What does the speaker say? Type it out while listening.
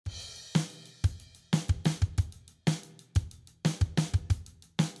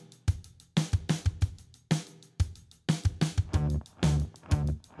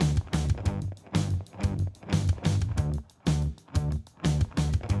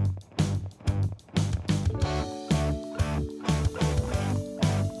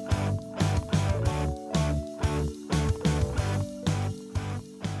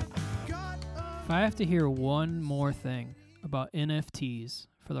I have to hear one more thing about NFTs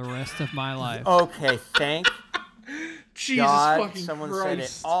for the rest of my life, Okay, thank Jesus God fucking someone Christ. said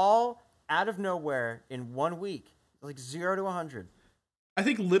it all out of nowhere in 1 week. Like 0 to 100. I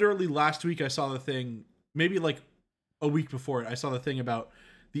think literally last week I saw the thing, maybe like a week before it, I saw the thing about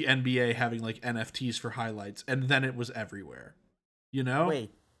the NBA having like NFTs for highlights, and then it was everywhere. You know? Wait,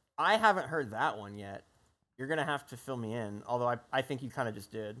 I haven't heard that one yet. You're going to have to fill me in, although I think you kind of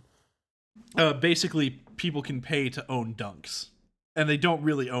just did. Basically, people can pay to own dunks, and they don't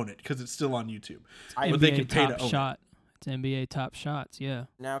really own it because it's still on YouTube. I- But they NBA can pay Top to own Shot. It's NBA Top Shots. Yeah.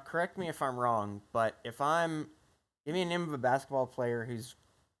 Now, correct me if I'm wrong, but give me a name of a basketball player who's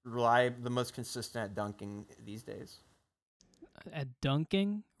the most consistent at dunking these days. At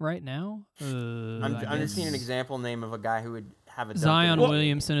dunking right now, I'm just seeing an guess example name of a guy who would have a Zion dunking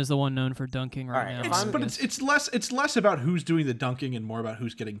Williamson is the one known for dunking right Alright, now. if I'm- I But guess. it's less about who's doing the dunking and more about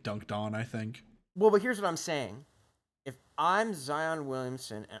who's getting dunked on, I think. Well, but here's what I'm saying. If I'm Zion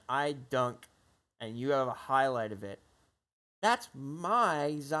Williamson and I dunk and you have a highlight of it, that's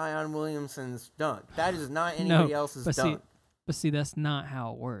my Zion Williamson's dunk. That is not anybody else's but dunk. But see, that's not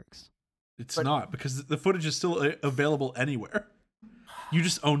how it works. It's But- not, because the footage is still available anywhere. You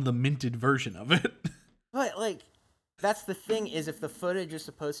just own the minted version of it. But, like, that's the thing, is if the footage is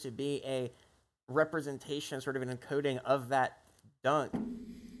supposed to be a representation, sort of an encoding of that dunk,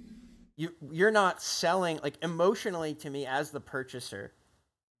 you're not selling, like, emotionally to me as the purchaser,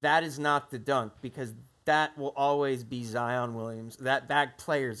 that is not the dunk, because that will always be Zion Williams, that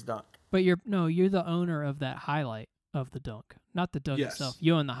player's dunk. But you're the owner of that highlight of the dunk, not the dunk Yes. itself.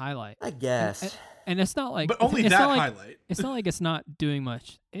 You own the highlight. I guess. And it's not like But only it's that not like, highlight. It's not like it's not doing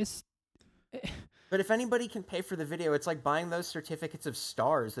much. But if anybody can pay for the video, it's like buying those certificates of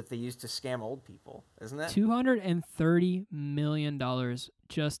stars that they use to scam old people, isn't it? $230 million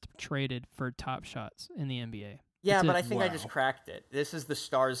just traded for Top Shots in the NBA. Yeah, That's but it. I think I just Wow. cracked it. This is the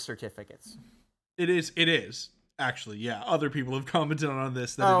stars certificates. It is. Actually, yeah. Other people have commented on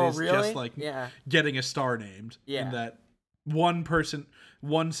this that Oh, it is really? just like Yeah. getting a star named. Yeah. And that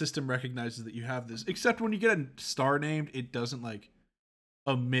one system recognizes that you have this. Except when you get a star named, it doesn't like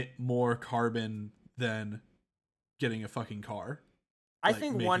emit more carbon than getting a fucking car. I Like,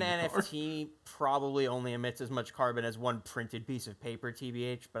 think making one the car. NFT probably only emits as much carbon as one printed piece of paper,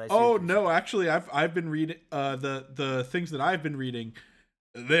 TBH. But I see Oh what you're no, actually, I've been reading the things that I've been reading.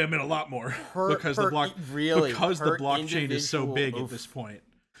 They emit a lot more because the blockchain is so big at this point.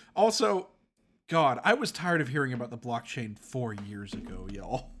 Also, God, I was tired of hearing about the blockchain 4 years ago,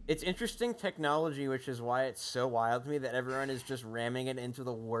 y'all. It's interesting technology, which is why it's so wild to me that everyone is just ramming it into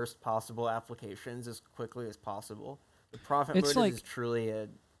the worst possible applications as quickly as possible. The profit It's motive like- is truly a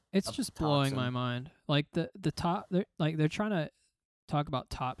It's a just blowing my toxin. mind. Like the top, they're trying to talk about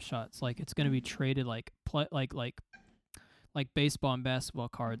Top Shots, like it's going to be traded like baseball and basketball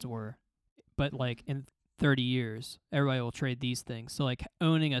cards were, but like in 30 years, everybody will trade these things. So like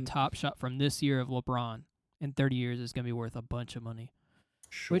owning a Top Shot from this year of LeBron in 30 years is going to be worth a bunch of money.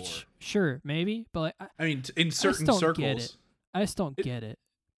 Sure. Which sure maybe, but like, I mean, in certain don't circles, get it. I just don't get it.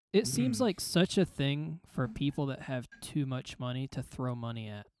 It seems Mhm. like such a thing for people that have too much money to throw money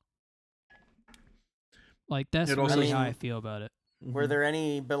at. Like that's It also- really how I mean, I feel about it. Were there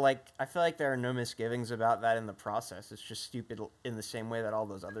any, but like, I feel like there are no misgivings about that in the process. It's just stupid in the same way that all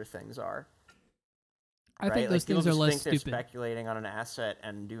those other things are. I right? think those Like, people things are just less think they're stupid. speculating on an asset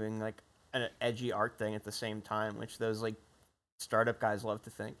and doing like an edgy art thing at the same time, which those like startup guys love to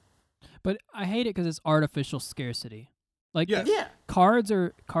think. But I hate it because it's artificial scarcity. Like Yes. Yeah, cards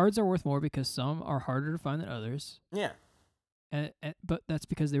are worth more because some are harder to find than others, yeah, but that's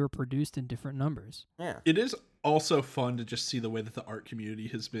because they were produced in different numbers. yeah. It is also fun to just see the way that the art community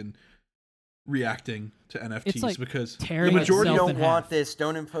has been reacting to NFTs like because tearing the majority we itself don't in want half. this.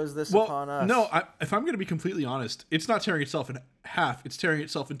 Don't impose this well, upon us. no, if I'm going to be completely honest, it's not tearing itself in half. It's tearing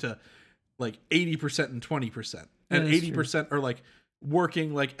itself into like 80% and 20%. And Yeah, that's 80% are like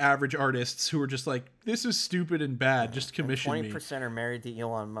working like average artists who are just like, this is stupid and bad. Just commission me. 20% are married to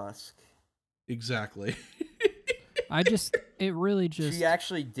Elon Musk. Exactly. It really just. She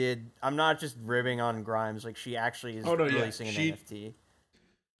actually did. I'm not just ribbing on Grimes. Like, she actually is Oh, no, yeah, releasing an she- NFT.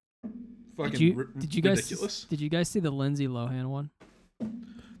 Fucking Did you guys ridiculous. Did you guys see the Lindsay Lohan one?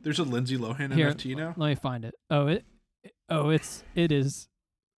 There's a Lindsay Lohan Here, NFT now. Let me find it. It is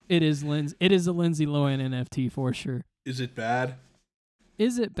a Lindsay Lohan NFT for sure. Is it bad?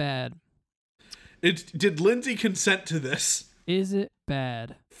 Is it bad? Did Lindsay consent to this? Is it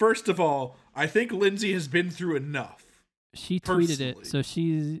bad? First of all, I think Lindsay has been through enough. She tweeted Personally. it, so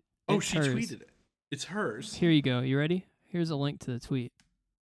she's. Oh, it's she hers. tweeted it. It's hers. Here you go. You ready? Here's a link to the tweet.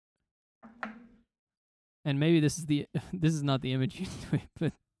 And maybe this is not the image you tweet,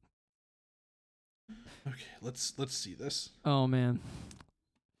 but okay, let's see this. Oh man,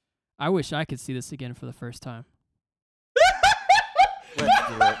 I wish I could see this again for the first time. Let's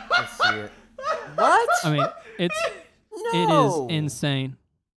do it. Let's see it. What? I mean, it is insane.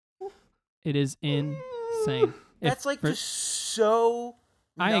 It is insane. That's just so.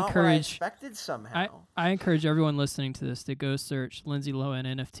 I expected somehow. I encourage everyone listening to this to go search Lindsay Lohan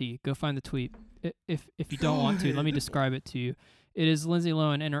NFT. Go find the tweet. If you don't want to, let me describe it to you. It is Lindsay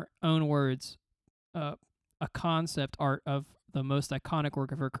Lohan, in her own words, a concept art of the most iconic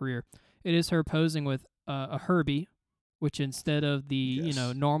work of her career. It is her posing with a Herbie, which instead of the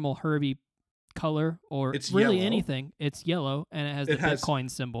normal Herbie color or it's really yellow. Anything, it's yellow and it has the Bitcoin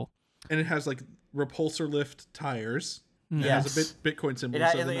symbol. And it has like repulsor lift tires. Yes. It has a Bitcoin symbol.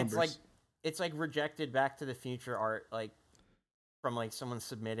 It's like rejected Back to the Future art, like from like someone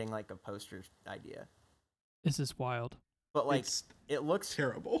submitting like a poster idea. This is wild. But like it looks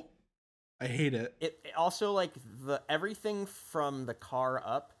terrible. I hate it. It also like everything from the car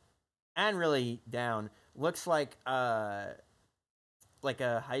up and really down looks like a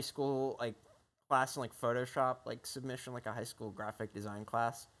high school like class in like Photoshop like submission, like a high school graphic design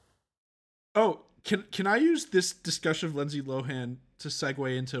class. Oh, can I use this discussion of Lindsay Lohan to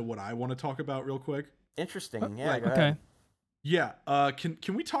segue into what I want to talk about real quick? Interesting. Yeah. Go ahead. Yeah.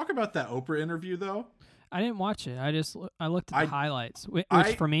 Can we talk about that Oprah interview though? I didn't watch it. I looked at the highlights, which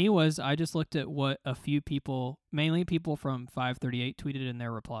for me was I just looked at what a few people, mainly people from 538, tweeted in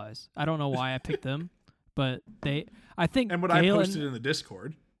their replies. I don't know why I picked them, but I think and what I posted in the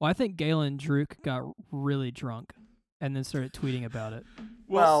Discord. Well, I think Galen Druk got really drunk and then started tweeting about it.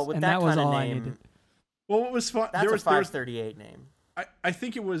 Well, with that was kind all of I name, needed. Well, what was fun? That's a 538 name. I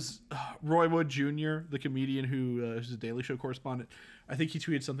think it was Roy Wood Jr., the comedian who's a Daily Show correspondent. I think he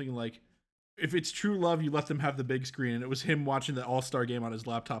tweeted something like, "If it's true love, you let them have the big screen." And it was him watching the All-Star game on his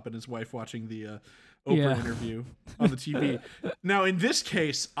laptop and his wife watching the Oprah interview on the TV. Now, in this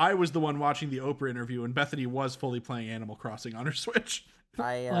case, I was the one watching the Oprah interview, and Bethany was fully playing Animal Crossing on her Switch.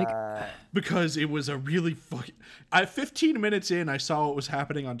 Because it was a really 15 minutes in, I saw what was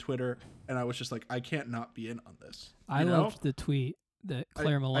happening on Twitter, and I was just like, I can't not be in on this. I loved the tweet that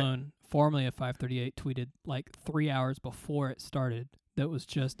Claire Malone, formerly of 538, tweeted like 3 hours before it started. That was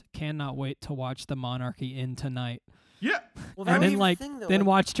just, cannot wait to watch the monarchy end tonight. Yeah. Well, and then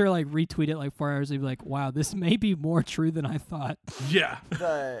watched her like retweet it like 4 hours and be like, wow, this may be more true than I thought. Yeah.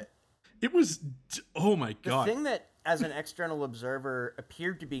 It was, oh my God. The thing that, as an external observer,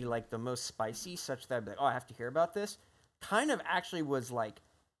 appeared to be like the most spicy, such that I'd be like, oh, I have to hear about this, kind of actually was like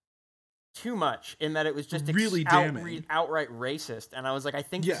too much in that it was just really outright racist. And I was like, I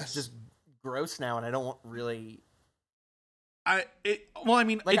think this is just gross now, and I don't really...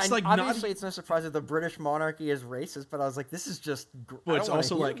 obviously it's no surprise that the British monarchy is racist, but I was like, this is just... Well, it's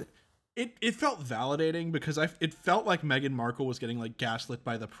also like... It felt validating because it felt like Meghan Markle was getting like gaslit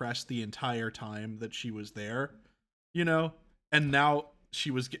by the press the entire time that she was there, you know? And now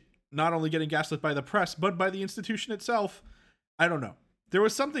she was not only getting gaslit by the press, but by the institution itself. I don't know. There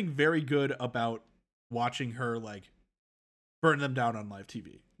was something very good about watching her like burn them down on live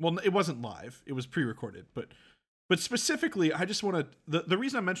TV. Well, it wasn't live. It was pre-recorded, but specifically, I just want to... The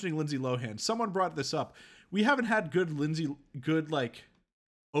reason I'm mentioning Lindsay Lohan, someone brought this up. We haven't had good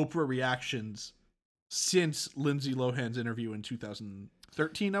Oprah reactions since Lindsay Lohan's interview in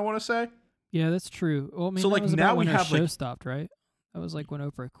 2013, I want to say. Yeah, that's true. Well, I mean, so like now we have show stopped, right? That was like when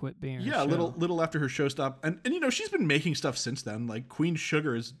Oprah quit being her show. little after her show stopped, and you know she's been making stuff since then. Like Queen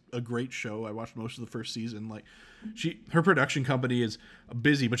Sugar is a great show. I watched most of the first season. Like her production company is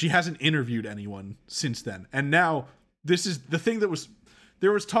busy, but she hasn't interviewed anyone since then. And now this is the thing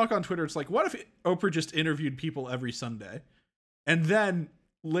there was talk on Twitter. It's like, what if Oprah just interviewed people every Sunday, and then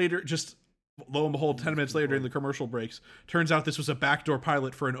later, just lo and behold, 10 minutes later during the commercial breaks, turns out this was a backdoor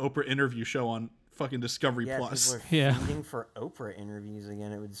pilot for an Oprah interview show on fucking Discovery Plus. People are feeding for Oprah interviews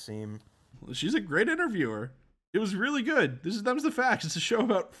again, it would seem. She's a great interviewer. It was really good. Them's the facts. It's a show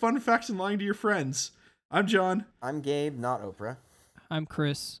about fun facts and lying to your friends. I'm John. I'm Gabe, not Oprah. I'm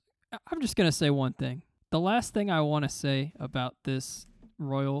Chris. I'm just going to say one thing. The last thing I want to say about this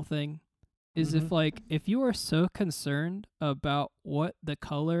royal thing is if you are so concerned about what the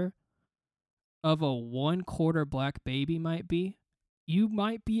color of a 1/4 black baby might be, you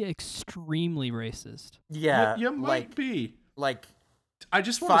might be extremely racist. Yeah, you might be. Like, I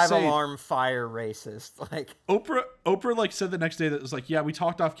just want to say, 5-alarm fire racist. Like Oprah like said the next day that it was like, yeah, we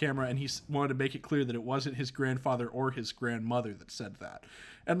talked off camera, and he wanted to make it clear that it wasn't his grandfather or his grandmother that said that.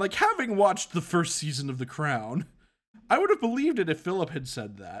 And like, having watched the first season of The Crown, I would have believed it if Philip had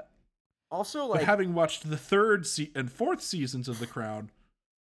said that. Also, like, but having watched the third and fourth seasons of The Crown,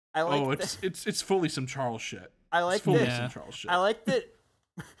 it's fully some Charles shit. I like that. Some Charles shit. I like that.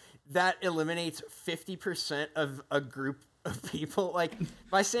 That eliminates 50% of a group of people. Like,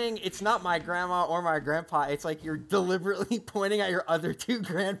 by saying it's not my grandma or my grandpa, it's like you're deliberately pointing at your other two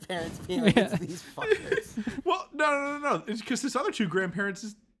grandparents, being like, it's these fuckers. Well, no. It's because his other two grandparents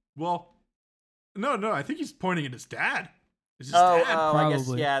is, well, no. I think he's pointing at his dad. His dad. I guess,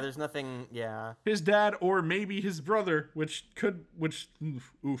 there's nothing, His dad or maybe his brother, which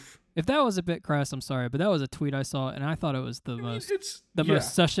oof. If that was a bit crass, I'm sorry, but that was a tweet I saw, and I thought it was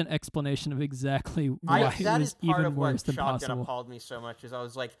most succinct explanation of exactly why it was even worse than possible. That is part of what shocked and appalled me so much, is I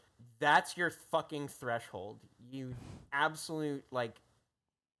was like, that's your fucking threshold. You absolute, like...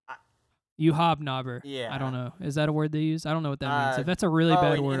 You hobnobber. Yeah. I don't know. Is that a word they use? I don't know what that means. If that's a really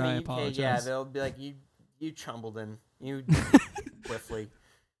bad word, I apologize. Yeah, they'll be like, you Chumbledon. You Whiffley.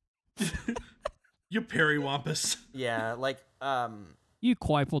 You Periwampus. Yeah, like, you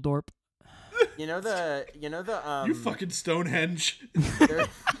Quipledorp. You fucking Stonehenge. There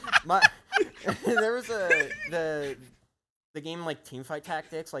was the game, like, Teamfight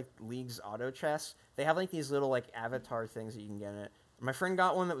Tactics, like League's Auto Chess. They have, like, these little, like, avatar things that you can get in it. My friend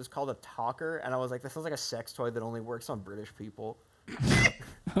got one that was called a talker, and I was like, this feels like a sex toy that only works on British people.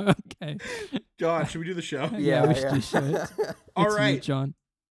 Okay. God, should we do the show? Yeah, we should do show. All right, you, John.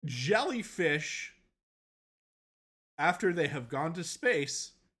 Jellyfish, after they have gone to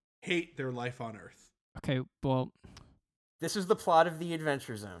space, hate their life on Earth. Okay, well, this is the plot of the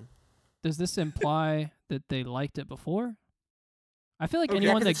Adventure Zone. Does this imply that they liked it before? I feel like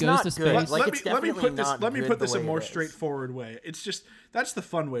anyone that goes to space... Let me put this a more straightforward way. It's just, that's the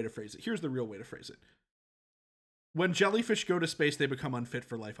fun way to phrase it. Here's the real way to phrase it. When jellyfish go to space, they become unfit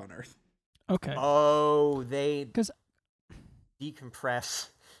for life on Earth. Okay. Oh, they decompress.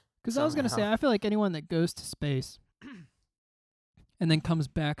 Because I was going to say, I feel like anyone that goes to space and then comes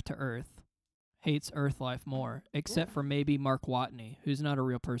back to Earth hates Earth life more, except for maybe Mark Watney, who's not a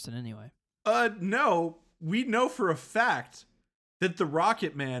real person anyway. No, we know for a fact that the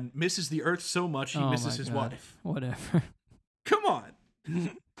Rocket Man misses the Earth so much he misses his wife. Whatever. Come on.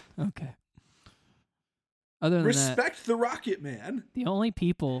 Okay. Other than respect the Rocket Man. The only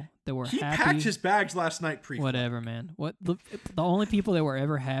people that were happy... He packed his bags last night pre-flight. Whatever, man. The only people that were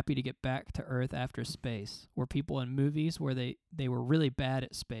ever happy to get back to Earth after space were people in movies where they were really bad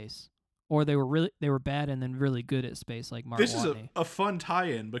at space. Or they were bad and then really good at space, like Mark Watney. This is a fun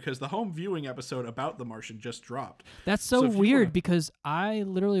tie-in because the home viewing episode about The Martian just dropped. That's so weird because I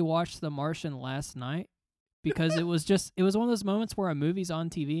literally watched The Martian last night because it was one of those moments where a movie's on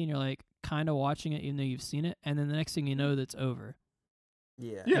TV and you're like kind of watching it even though you've seen it, and then the next thing you know, that's over.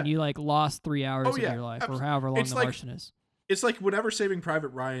 Yeah. And you like lost 3 hours of your life or however long The Martian is. It's like whenever Saving Private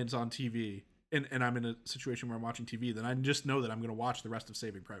Ryan's on TV and I'm in a situation where I'm watching TV, then I just know that I'm going to watch the rest of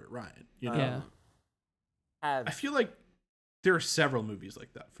Saving Private Ryan. You know? Yeah. I feel like there are several movies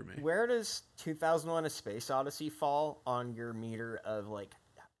like that for me. Where does 2001: A Space Odyssey fall on your meter of like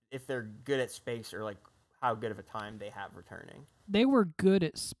if they're good at space or like how good of a time they have returning? They were good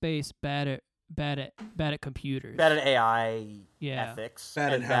at space, bad at computers, bad at AI ethics,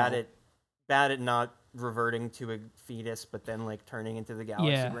 bad at not reverting to a fetus, but then like turning into the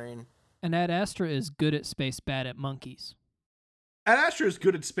galaxy brain. And Ad Astra is good at space, bad at monkeys. Ad Astra is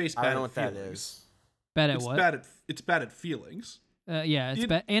good at space, bad I don't know at what feelings. That is. Bad at what? It's bad at feelings. It's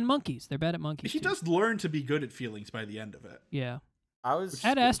bad, and monkeys. They're bad at monkeys. He does learn to be good at feelings by the end of it. Yeah.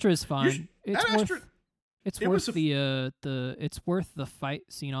 Ad Astra is fine. It's worth the fight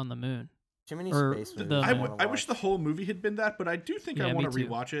scene on the moon. Too many space movies. I wish the whole movie had been that, but I do think I want to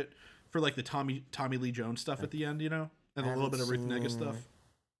rewatch it for like the Tommy Lee Jones stuff at the end, you know, and a little bit of Ruth Negga stuff.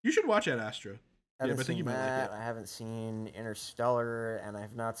 You should watch Ad Astra. I think you might like it. I haven't seen Interstellar, and I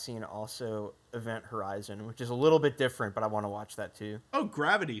have not seen also Event Horizon, which is a little bit different, but I want to watch that too. Oh,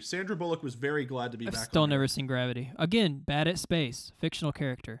 Gravity. Sandra Bullock was very glad to be back. I've still never seen Gravity. Again, bad at space. Fictional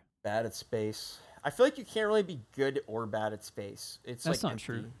character. Bad at space. I feel like you can't really be good or bad at space. That's like not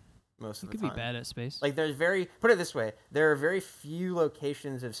true. Most of the time. You could be bad at space. Like put it this way, there are very few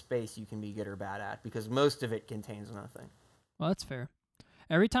locations of space you can be good or bad at because most of it contains nothing. Well, that's fair.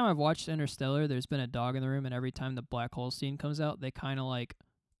 Every time I've watched Interstellar, there's been a dog in the room, and every time the black hole scene comes out, they kind of like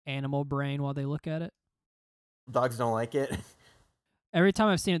animal brain while they look at it. Dogs don't like it. Every time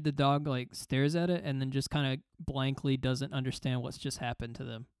I've seen it, the dog like stares at it and then just kind of blankly doesn't understand what's just happened to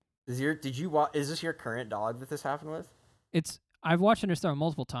them. Is this your current dog that this happened with? I've watched Interstellar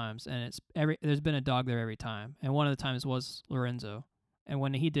multiple times, and there's been a dog there every time, and one of the times was Lorenzo, and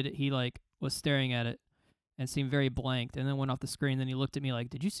when he did it, he like was staring at it, and seemed very blanked, and then went off the screen. Then he looked at me like,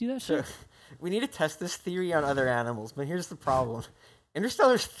 "Did you see that shit?" We need to test this theory on other animals, but here's the problem.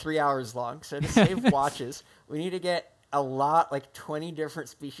 Interstellar's 3 hours long, so to save watches, we need to get a lot, like 20 different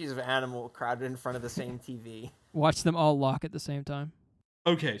species of animal crowded in front of the same TV. Watch them all lock at the same time.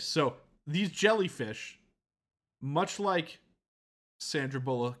 Okay, so these jellyfish, much like Sandra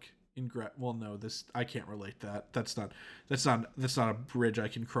Bullock in I can't relate that. That's not a bridge I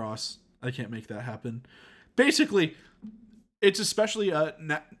can cross. I can't make that happen. Basically, it's especially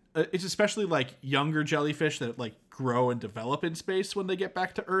like younger jellyfish that like grow and develop in space when they get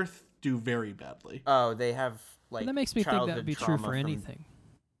back to Earth do very badly. Oh, they have like that makes me think that would be true for anything.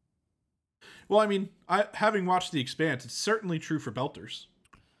 Well, I mean, having watched The Expanse, it's certainly true for belters.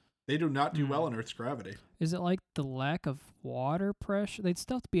 They do not do well in Earth's gravity. Is it like the lack of water pressure? They'd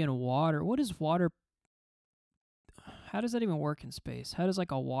still have to be in water. What is water? How does that even work in space? How does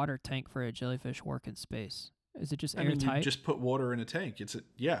like a water tank for a jellyfish work in space? Is it just airtight? You just put water in a tank.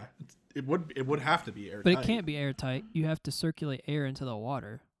 It would have to be airtight. But it can't be airtight. You have to circulate air into the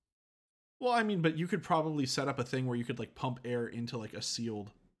water. Well, I mean, but you could probably set up a thing where you could like pump air into like a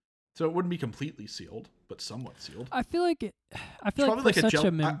sealed, so it wouldn't be completely sealed, but somewhat sealed. I feel like I'm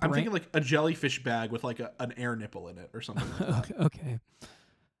thinking like a jellyfish bag with like an air nipple in it or something like that. Okay.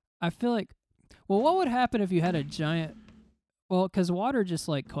 I feel like, well, what would happen if you had a giant? Well, because water just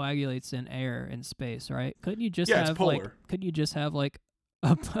like coagulates in air in space, right? Couldn't you just it's have polar. like? Couldn't you just have like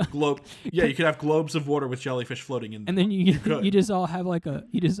a globe? Yeah, you could have globes of water with jellyfish floating in them. And then you just all have like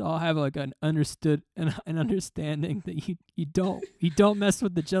an understanding that you don't mess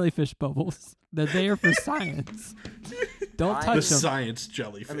with the jellyfish bubbles. They're there for science. Don't touch them. The science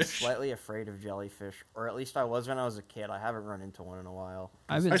jellyfish. I'm slightly afraid of jellyfish, or at least I was when I was a kid. I haven't run into one in a while.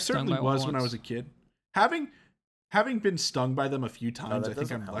 I certainly was when I was a kid. Having been stung by them a few times, I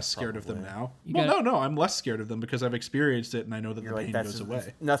think I'm less scared of them now. No, I'm less scared of them because I've experienced it and I know that the pain goes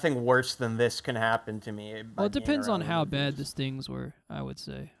away. Nothing worse than this can happen to me. Well, it depends on how bad the stings were, I would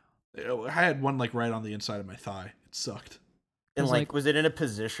say. I had one like right on the inside of my thigh. It sucked. And was it in a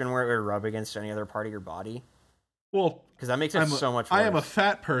position where it would rub against any other part of your body? Well, because that makes it so much worse. I am a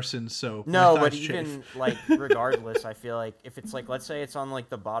fat person, so no, but even like regardless, I feel like if it's like, let's say it's on like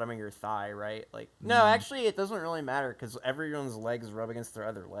the bottom of your thigh, right? Like, no, actually, it doesn't really matter because everyone's legs rub against their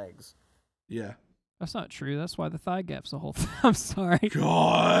other legs. Yeah, that's not true. That's why the thigh gap's the whole thing. I'm sorry.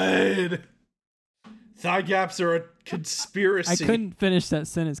 God, thigh gaps are a conspiracy. I couldn't finish that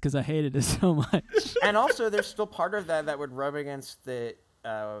sentence because I hated it so much. And also, there's still part of that would rub against the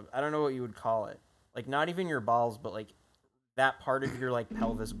I don't know what you would call it. Like, not even your balls, but, like, that part of your, like,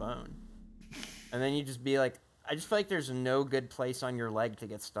 pelvis bone. And then you just be like, I just feel like there's no good place on your leg to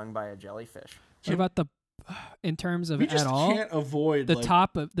get stung by a jellyfish. What about in terms of we just at all? Can't avoid the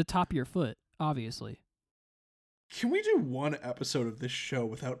top of your foot, obviously. Can we do one episode of this show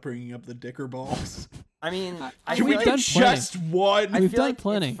without bringing up the dicker balls? I mean, can we do just one? We've done like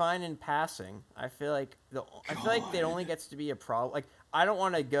plenty. It's fine in passing. I feel like it only gets to be a problem. Like, I don't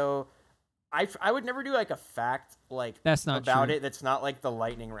want to go. I would never do like a fact like that's not about true. it. That's not like the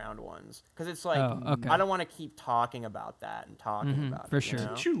lightning round ones because it's like okay. I don't want to keep talking about that and talking about for it. sure.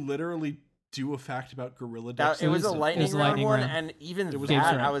 Didn't you literally do a fact about gorilla ducks? It was a lightning round one, and even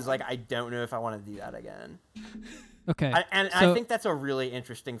that I was like, I don't know if I want to do that again. Okay, I think that's a really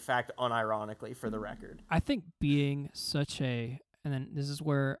interesting fact, unironically, for the record. I think being such a, and then this is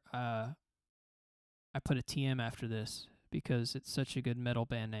where I put a TM after this because it's such a good metal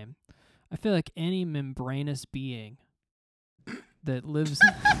band name. I feel like any membranous being that lives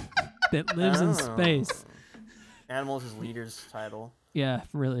in space. Animals is leader's title. Yeah,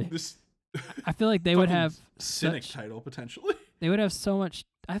 really. I feel like they would have cynic title potentially. They would have so much.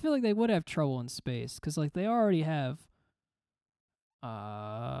 I feel like they would have trouble in space because like they already have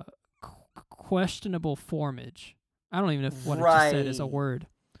questionable formage. I don't even know if what I just said is a word.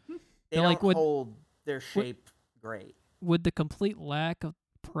 They don't hold their shape great. Would the complete lack of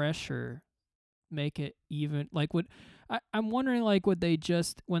pressure make it even like I'm wondering like would they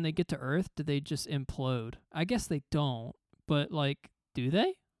just when they get to Earth do they just implode? I guess they don't, but like do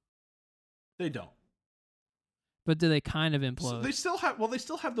they? They don't. But do they kind of implode? So they still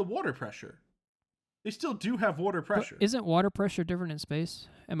have the water pressure. They still do have water pressure. But isn't water pressure different in space?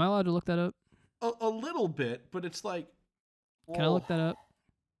 Am I allowed to look that up? A little bit, but it's like can I look that up?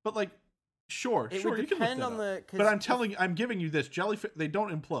 But like Sure, it you would depend can look that on up. But I'm giving you this jellyfish. They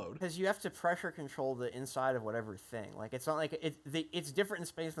don't implode because you have to pressure control the inside of whatever thing. Like it's not like it's different in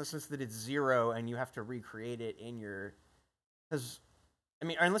space in the sense that it's zero and you have to recreate it in your. Because, I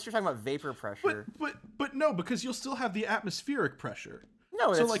mean, unless you're talking about vapor pressure. But no, because you'll still have the atmospheric pressure.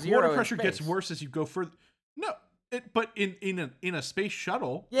 No, so like water pressure gets worse as you go further. No, but in a space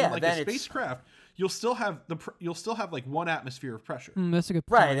shuttle, yeah, in like a spacecraft, you'll still have like 1 atmosphere of pressure. That's a good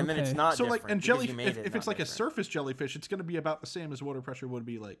point. Right, okay. and then it's not so like, and if it's like different. a surface jellyfish, it's going to be about the same as water pressure would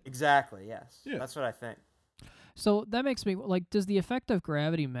be like. Exactly. Yes. Yeah. That's what I think. So that makes me like, does the effect of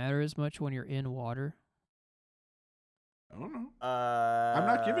gravity matter as much when you're in water? I don't know. I'm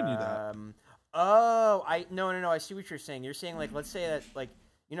not giving you that. Oh, no. I see what you're saying. You're saying like, let's say that like,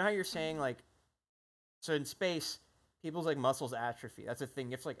 you know how you're saying like, so in space, people's like muscles atrophy. That's a thing.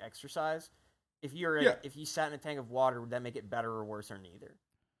 You have to like exercise. If you sat in a tank of water, would that make it better or worse or neither?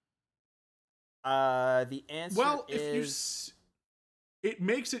 The answer is it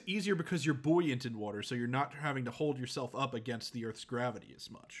makes it easier because you're buoyant in water, so you're not having to hold yourself up against the Earth's gravity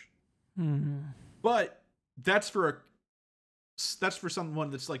as much. Mm-hmm. But that's for someone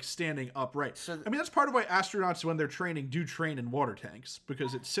that's like standing upright. So, I mean, that's part of why astronauts, when they're training, do train in water tanks,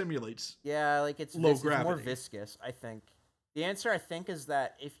 because it simulates like it's low gravity. It's more viscous, I think. The answer, I think, is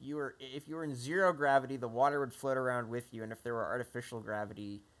that if you were in zero gravity, the water would float around with you, and if there were artificial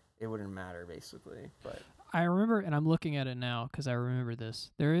gravity, it wouldn't matter, basically. But I remember, and I'm looking at it now because I remember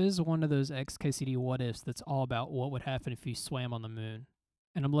this. There is one of those XKCD what ifs that's all about what would happen if you swam on the moon.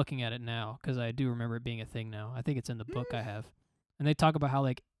 And I'm looking at it now because I do remember it being a thing now. I think it's in the book I have. And they talk about how,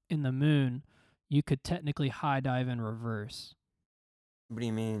 like, in the moon, you could technically high dive in reverse. What do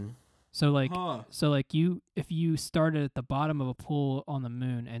you mean? So, like, if you started at the bottom of a pool on the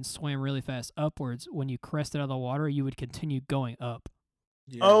moon and swam really fast upwards, when you crested out of the water, you would continue going up.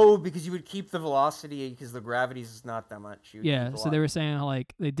 Yeah. Oh, because you would keep the velocity because the gravity is not that much. Yeah, so they were saying how,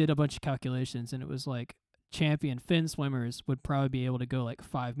 like, they did a bunch of calculations, and it was like champion fin swimmers would probably be able to go like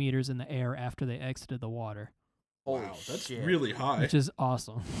 5 meters in the air after they exited the water. Wow, that's really high. Which is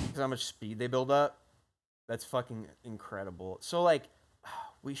awesome. Because how much speed they build up, that's fucking incredible. So, like,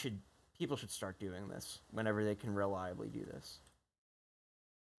 people should start doing this whenever they can reliably do this.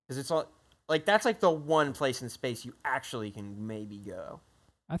 Because it's all, like, that's like the one place in space you actually can maybe go.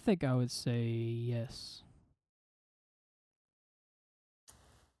 I think I would say yes.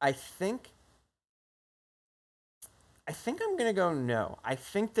 I think I'm going to go no. I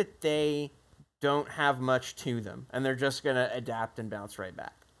think that they don't have much to them, and they're just going to adapt and bounce right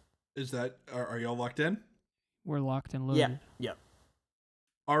back. Is that, are y'all locked in? We're locked and loaded. Yeah.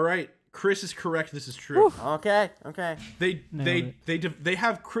 All right. Chris is correct. This is true. Whew. Okay. They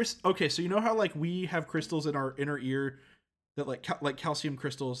have okay, so you know how like we have crystals in our inner ear that like calcium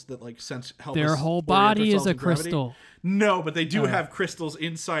crystals that like help their us whole body is a crystal. No, but they do have crystals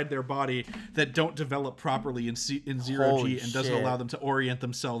inside their body that don't develop properly in zero G and doesn't allow them to orient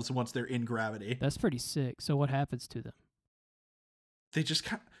themselves once they're in gravity. That's pretty sick. So what happens to them? They just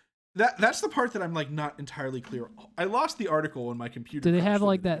that's the part that I'm like not entirely clear. I lost the article on my computer. Do they have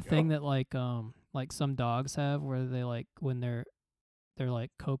like that thing that like some dogs have where they like when their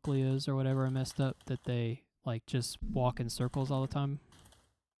like cochleas or whatever are messed up that they like just walk in circles all the time?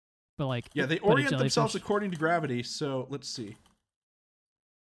 But like they orient themselves according to gravity, so let's see.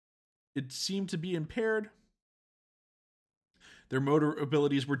 It seemed to be impaired. Their motor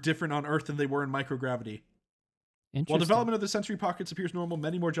abilities were different on Earth than they were in microgravity. While development of the sensory pockets appears normal,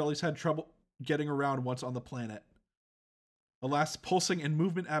 many more jellies had trouble getting around once on the planet. Alas, pulsing and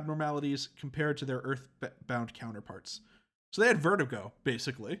movement abnormalities compared to their Earth-bound counterparts. So they had vertigo,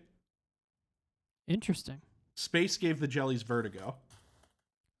 basically. Interesting. Space gave the jellies vertigo.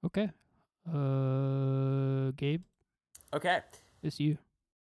 Okay. Gabe? Okay. It's you.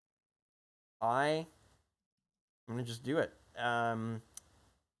 I'm going to just do it.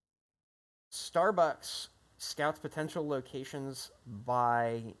 Starbucks scouts potential locations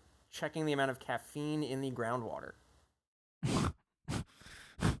by checking the amount of caffeine in the groundwater.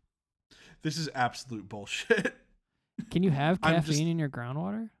 This is absolute bullshit. Can you have caffeine in your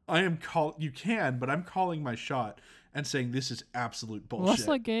groundwater? You can, but I'm calling my shot and saying this is absolute bullshit. Well, let's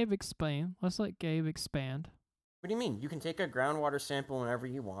let Gabe explain. Let's let Gabe expand. What do you mean? You can take a groundwater sample whenever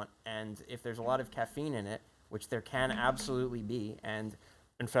you want, and if there's a lot of caffeine in it, which there can absolutely be, and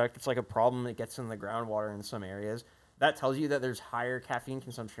in fact, it's like a problem that gets in the groundwater in some areas, that tells you that there's higher caffeine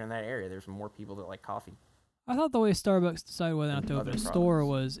consumption in that area. There's more people that like coffee. I thought the way Starbucks decided whether or not to open a store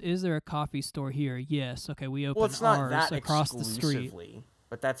was, is there a coffee store here? Yes. Okay, we open ours across the street.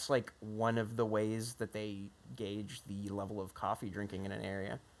 But that's like one of the ways that they gauge the level of coffee drinking in an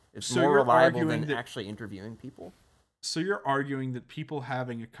area. It's more reliable than actually interviewing people. So you're arguing that people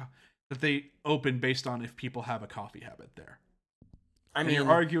having that they open based on if people have a coffee habit there. I mean,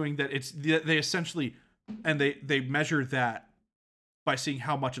 you're arguing that they essentially, and they measure that by seeing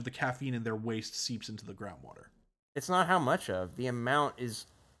how much of the caffeine in their waste seeps into the groundwater. It's not how much of. The amount is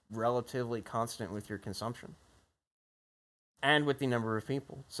relatively constant with your consumption and with the number of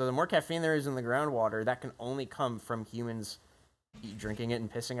people. So the more caffeine there is in the groundwater, that can only come from humans drinking it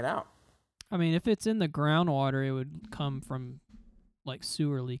and pissing it out. I mean, if it's in the groundwater, it would come from like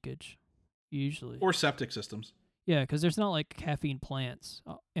sewer leakage, usually, or septic systems. Yeah, because there's not like caffeine plants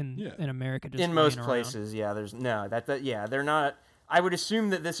in America. Just in most places, there's they're not. I would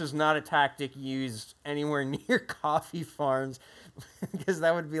assume that this is not a tactic used anywhere near coffee farms, because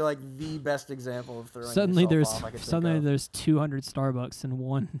that would be like the best example of throwing. Suddenly off there's 200 Starbucks in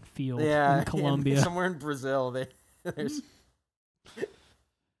one field in Colombia. Somewhere in Brazil, there's.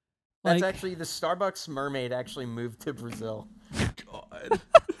 That's actually the Starbucks mermaid actually moved to Brazil. God.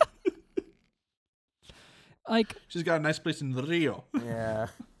 She's got a nice place in Rio. Yeah.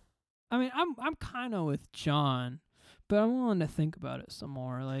 I mean, I'm kind of with John, but I'm willing to think about it some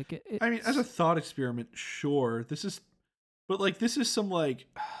more. Like, I mean, as a thought experiment, sure. This is some like.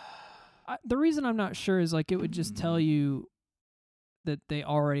 The reason I'm not sure is like it would just tell you that they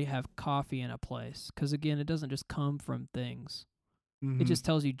already have coffee in a place, because again, it doesn't just come from things. It just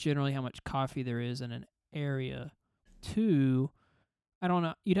tells you generally how much coffee there is in an area. 2, I don't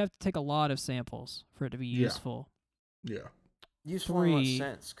know. You'd have to take a lot of samples for it to be useful. Yeah. Useful 3, in what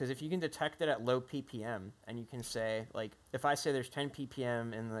sense? Because if you can detect it at low ppm, and you can say, like, if I say there's 10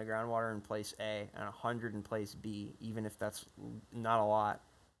 ppm in the groundwater in place A and 100 in place B, even if that's not a lot.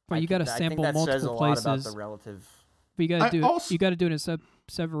 But you got to sample multiple places. I think that says a lot about the relative. But you got to do it in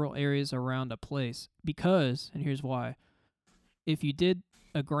several areas around a place, because, and here's why. If you did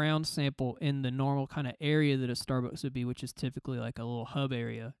a ground sample in the normal kind of area that a Starbucks would be, which is typically like a little hub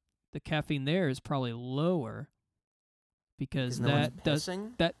area, the caffeine there is probably lower, because because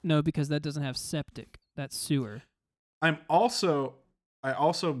that doesn't have septic. That's sewer. I also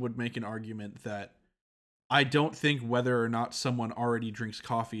would make an argument that I don't think whether or not someone already drinks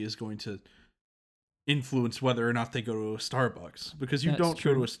coffee is going to influence whether or not they go to a Starbucks, because you don't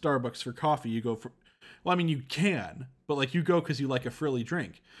go to a Starbucks for coffee. You go for, well, I mean, you can, but like you go because you like a frilly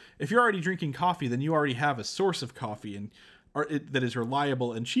drink. If you're already drinking coffee, then you already have a source of coffee that is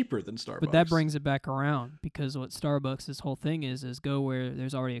reliable and cheaper than Starbucks. But that brings it back around, because what Starbucks' whole thing is go where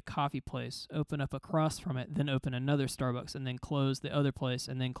there's already a coffee place, open up across from it, then open another Starbucks, and then close the other place,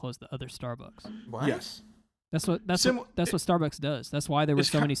 and then close the other Starbucks. What? Yes. That's what Starbucks does. That's why there were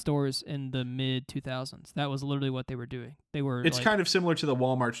so many stores in the mid 2000s. That was literally what they were doing. It's kind of similar to the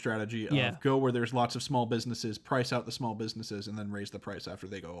Walmart strategy of go where there's lots of small businesses, price out the small businesses, and then raise the price after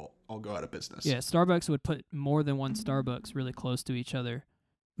they all go out of business. Yeah, Starbucks would put more than one Starbucks really close to each other.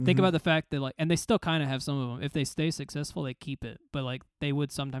 Think about the fact that and they still kind of have some of them. If they stay successful, they keep it, but they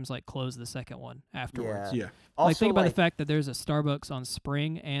would sometimes close the second one afterwards. Yeah. Also, think about the fact that there's a Starbucks on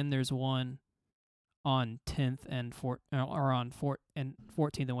Spring and there's one on 10th and 14th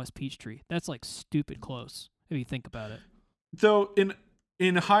and West Peachtree. That's like stupid close if you think about it. Though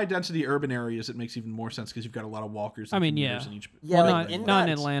in high density urban areas, it makes even more sense because you've got a lot of walkers. In each. Not in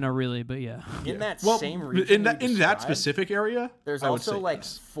Atlanta really, but yeah. In same region, in that specific area, there's also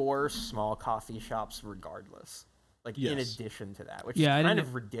 4 small coffee shops regardless. In addition to that, which is kind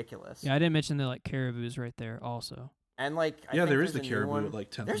of ridiculous. Yeah, I didn't mention the Caribou's right there also. And there is the Caribou at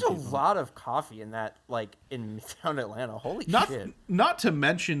 10. There's a lot of coffee in that, in Midtown Atlanta. Holy shit! Not to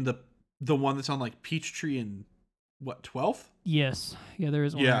mention the one that's on Peachtree and 12th. Yes, yeah, there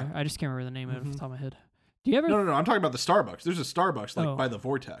is one. There. I just can't remember the name of it off the top of my head. Do you ever? No. I'm talking about the Starbucks. There's a Starbucks by the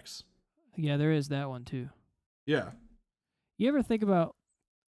Vortex. Yeah, there is that one too. Yeah. You ever think about?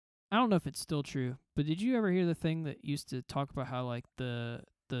 I don't know if it's still true, but did you ever hear the thing that used to talk about how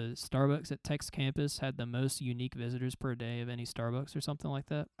the Starbucks at Tech's campus had the most unique visitors per day of any Starbucks or something like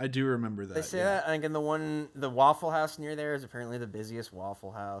that? I do remember that. They say that, and the Waffle House near there is apparently the busiest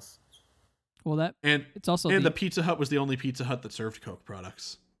Waffle House. Well, it's also the Pizza Hut was the only Pizza Hut that served Coke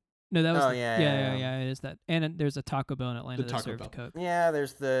products. No, that was yeah, it is that. And there's a Taco Bell in Atlanta that served Coke. Yeah,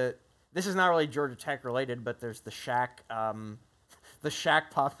 there's this is not really Georgia Tech related, but there's the Shack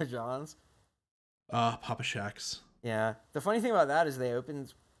Papa John's. Papa Shacks. Yeah. The funny thing about that is they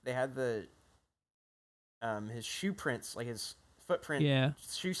had his shoe prints, his footprint,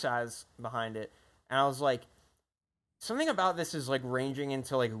 shoe size behind it. And I was like, something about this is ranging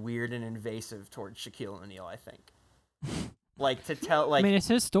into weird and invasive towards Shaquille O'Neal, I think. To tell I mean, it's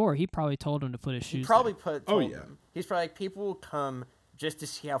his store. He probably told him to put his shoes. He probably told him. He's probably people will come just to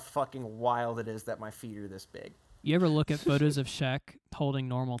see how fucking wild it is that my feet are this big. You ever look at photos of Shaq holding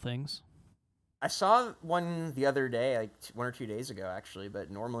normal things? I saw one the other day, 1 or 2 days ago, actually.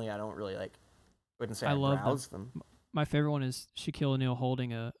 But normally, I don't really wouldn't say I browse them. My favorite one is Shaquille O'Neal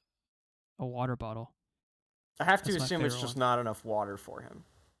holding a water bottle. I have to assume it's just not enough water for him.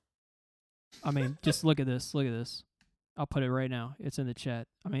 I mean, just look at this. Look at this. I'll put it right now. It's in the chat.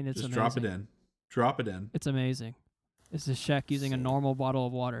 I mean, it's just amazing. Drop it in. It's amazing. This is Shaq using a normal bottle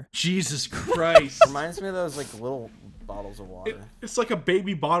of water. Jesus Christ. Reminds me of those like little bottles of water. It's like a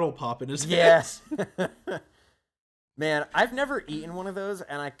baby bottle pop in his hands. Man, I've never eaten one of those,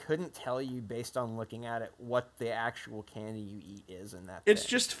 and I couldn't tell you based on looking at it what the actual candy you eat is in that. It's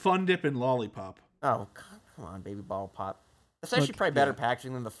just Fun Dip and Lollipop. Oh, come on, baby bottle pop. That's actually probably better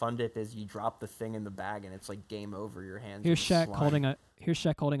packaging than the Fun Dip is. You drop the thing in the bag, and it's like game over. Your hands. Here's Shaq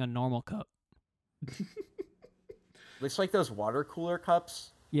holding a normal cup. Looks like those water cooler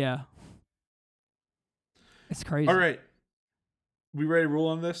cups. Yeah. It's crazy. All right. We ready to rule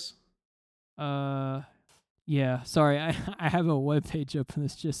on this? Yeah. Sorry, I have a webpage open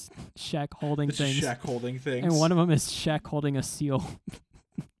that's just Shaq holding things. Shaq holding things. And one of them is Shaq holding a seal.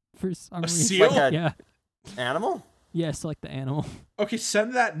 For some reason. Seal? Yeah. Animal? Yes, like the animal. Okay,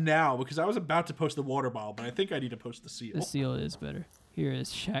 send that now because I was about to post the water bottle, but I think I need to post the seal. The seal is better. Here is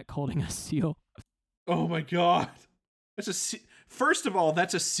Shaq holding a seal. Oh my god. First of all,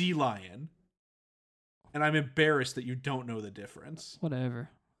 that's a sea lion. And I'm embarrassed that you don't know the difference. Whatever.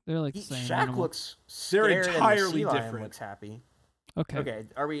 They're like the same Shaq animal. looks They're scared entirely and the sea lion different. looks happy. Okay. Okay,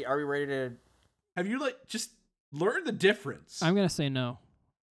 are we ready to... Have you just learn the difference? I'm going to say no.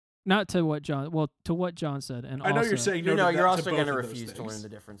 Not to what John said. And I know also, you're saying no. No, to you're that, also going to refuse to learn the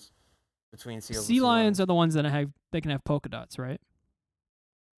difference between seals. Sea lions are the ones that they can have polka dots, right?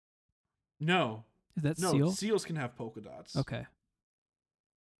 No. Is that no, seal? Seals can have polka dots. Okay.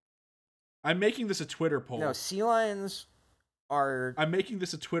 I'm making this a Twitter poll. No, sea lions are... I'm making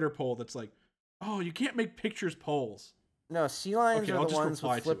this a Twitter poll that's like, oh, you can't make pictures polls. No, sea lions Okay, are I'll the just ones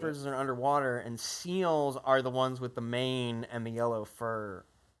reply with to flippers and underwater, and seals are the ones with the mane and the yellow fur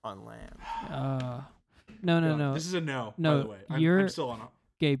on land. No. This is a no, No, by the way. I'm still on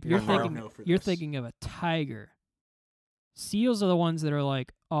Gabe, you're thinking of a tiger. Seals are the ones that are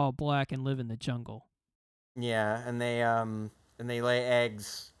like all black and live in the jungle. Yeah, and they lay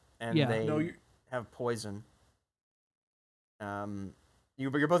eggs and they have poison.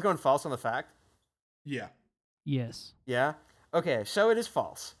 You're both going false on the fact? Yeah. Yes. Yeah? Okay, so it is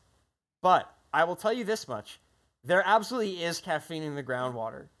false. But I will tell you this much. There absolutely is caffeine in the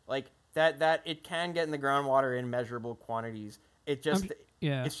groundwater. Like, that it can get in the groundwater in measurable quantities. It's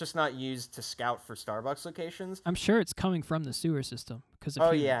just not used to scout for Starbucks locations. I'm sure it's coming from the sewer system because of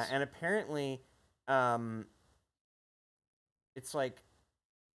humans. Yeah, and apparently it's like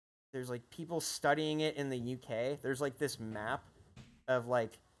there's like people studying it in the UK. There's like this map of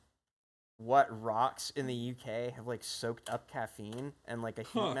like what rocks in the UK have like soaked up caffeine and like a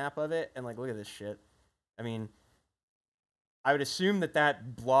heat map of it, and like look at this shit. I mean, I would assume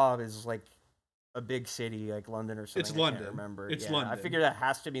that blob is like a big city like London or something. It's London. I can't remember. It's London. I figure that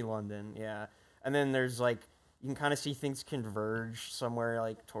has to be London. Yeah, and then there's like you can kind of see things converge somewhere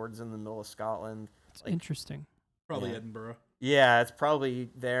like towards in the middle of Scotland. It's interesting. Probably Edinburgh. Yeah, it's probably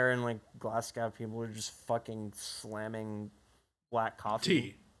there in like Glasgow. People are just fucking slamming black coffee.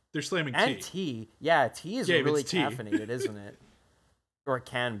 Tea. They're slamming and tea. Yeah, tea is really caffeinated, isn't it? Or it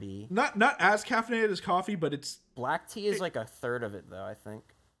can be. Not as caffeinated as coffee, but it's... Black tea is like a third of it, though, I think.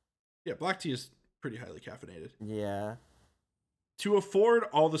 Yeah, black tea is pretty highly caffeinated. Yeah. To afford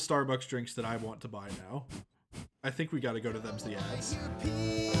all the Starbucks drinks that I want to buy now, I think we got to go to them's the ads.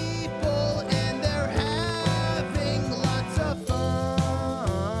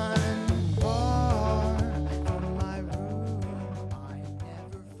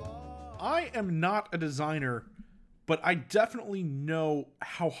 I am not a designer, but I definitely know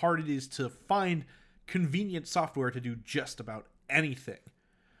how hard it is to find convenient software to do just about anything.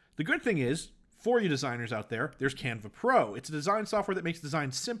 The good thing is, for you designers out there, there's Canva Pro. It's a design software that makes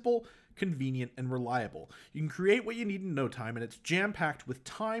design simple, convenient, and reliable. You can create what you need in no time, and it's jam-packed with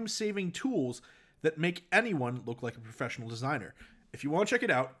time-saving tools that make anyone look like a professional designer. If you want to check it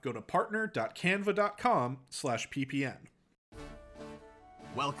out, go to partner.canva.com/ppn.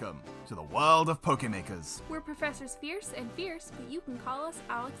 Welcome to the world of Pokemakers. We're Professors Fierce and Fierce, but you can call us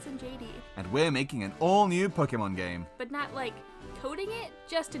Alex and JD. And we're making an all-new Pokemon game. But not like coding it,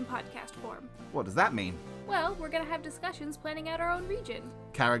 just in podcast form. What does that mean? Well, we're gonna have discussions planning out our own region.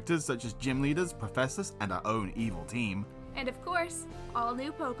 Characters such as gym leaders, professors, and our own evil team. And of course, all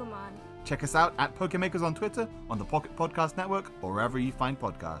new Pokemon. Check us out at Pokemakers on Twitter, on the Pocket Podcast Network, or wherever you find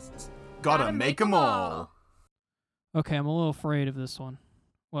podcasts. Gotta make 'em all! Okay, I'm a little afraid of this one.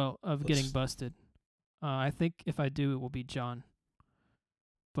 Well, of getting busted. I think if I do, it will be John.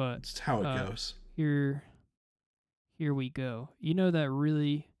 But that's how it goes. Here we go. You know that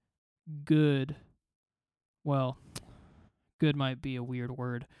really good, well, good might be a weird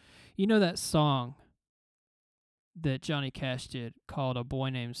word. You know that song that Johnny Cash did called "A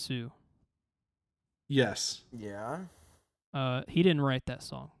Boy Named Sue"? Yes. Yeah. He didn't write that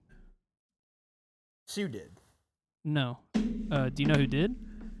song. Sue did. No. Do you know who did?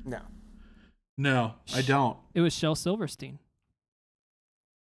 No. No, I don't. It was Shel Silverstein.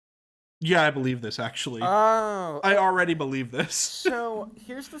 Yeah, I believe this, actually. Oh. I already believe this. So,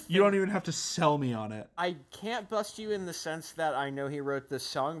 here's the thing. You don't even have to sell me on it. I can't bust you in the sense that I know he wrote this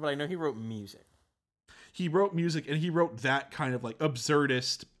song, but I know he wrote music. He wrote music, and he wrote that kind of, like,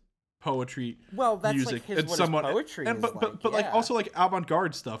 absurdist poetry. Well, that's music. like his poetry is but like, like, also, like,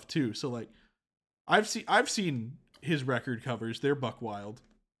 avant-garde stuff, too. So, like, I've seen his record covers. They're buck wild.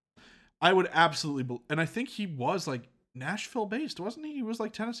 I would absolutely... and I think he was, like, Nashville-based, wasn't he? He was,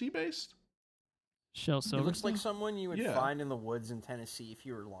 like, Tennessee-based? Shel Silverstein? He looks like someone you would find in the woods in Tennessee if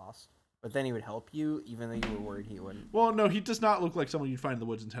you were lost. But then he would help you, even though you were worried he wouldn't. Well, no, he does not look like someone you'd find in the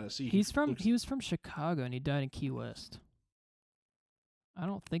woods in Tennessee. He was from Chicago, and he died in Key West. I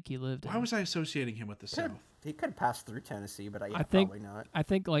don't think he lived Why was I associating him with the South? He could pass through Tennessee, but I think, probably not. I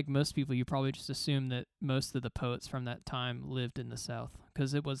think, like most people, you probably just assume that most of the poets from that time lived in the South,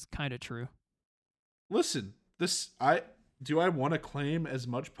 because it was kind of true. Listen, do I want to claim as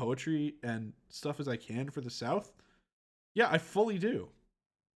much poetry and stuff as I can for the South? Yeah, I fully do.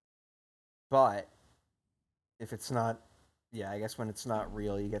 But if it's not, I guess when it's not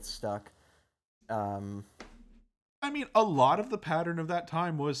real, you get stuck. I mean, a lot of the pattern of that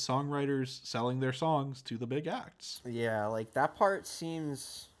time was songwriters selling their songs to the big acts. Yeah, like that part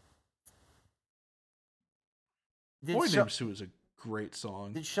seems... Boy Named Sue is a great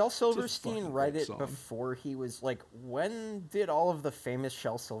song. Did Shel Silverstein write it before he was, like, when did all of the famous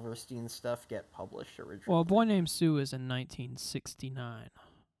Shel Silverstein stuff get published originally? Well, Boy Named Sue is in 1969.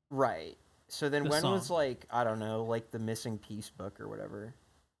 Right. So then when song. was, like, I don't know, like the Missing Piece book or whatever?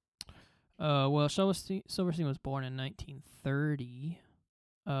 Well, Silverstein was born in 1930.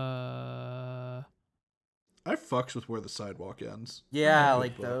 I fucks with Where the Sidewalk Ends. Yeah,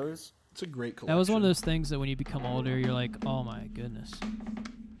 like book. Those. It's a great collection. That was one of those things that when you become older, you're like, oh my goodness.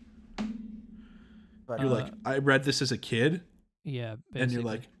 But, you're like, I read this as a kid. Yeah, basically. And you're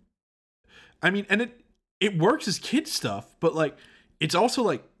like, I mean, and it works as kid stuff, but like, it's also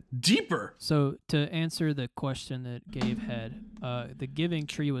like deeper. So to answer the question that Gabe had, the Giving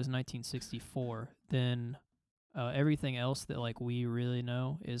Tree was 1964. Then everything else that like we really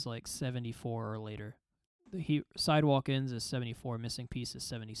know is like 74 or later. Sidewalk Ends is 74. Missing Piece is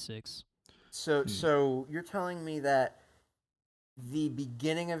 76. So you're telling me that the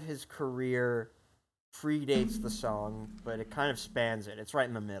beginning of his career predates the song, but it kind of spans it. It's right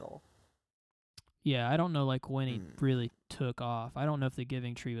in the middle. Yeah, I don't know like when he really took off. I don't know if the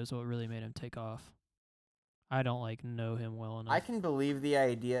Giving Tree was what really made him take off. I don't like know him well enough. I can believe the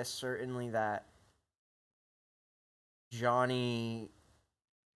idea certainly that Johnny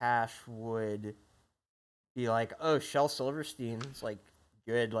Cash would be like, oh, Shel Silverstein's like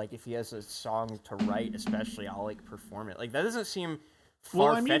good. Like if he has a song to write, especially, I'll like perform it. Like that doesn't seem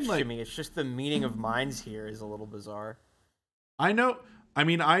far-fetched to me. It's just the meaning of minds here is a little bizarre. I know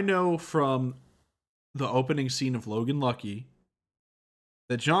from the opening scene of Logan Lucky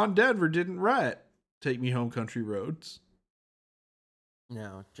that John Denver didn't write Take Me Home Country Roads.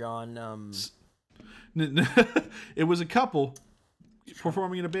 No, John it was a couple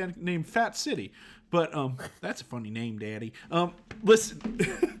performing in a band named Fat City. But that's a funny name, Daddy. Listen,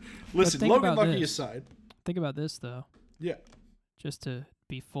 Logan Lucky aside. Think about this though. Yeah. Just to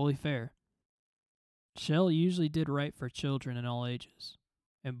be fully fair. Shel usually did write for children in all ages.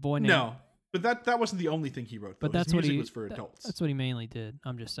 And Boy Named... No, but that wasn't the only thing he wrote. Though. But that's His what music was for adults. That's what he mainly did.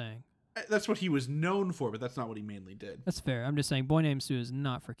 I'm just saying. That's what he was known for, but that's not what he mainly did. That's fair. I'm just saying Boy Named Sue is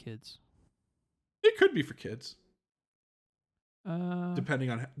not for kids. It could be for kids. Depending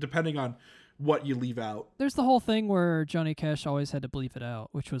on what you leave out. There's the whole thing where Johnny Cash always had to bleep it out,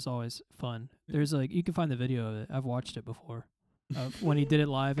 which was always fun. There's like, you can find the video of it. I've watched it before. When he did it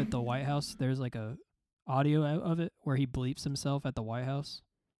live at the White House, there's like a audio of it where he bleeps himself at the White House.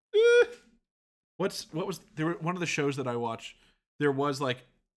 What was there? One of the shows that I watched, there was like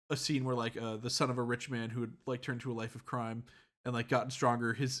a scene where like the son of a rich man who had like turned to a life of crime and like gotten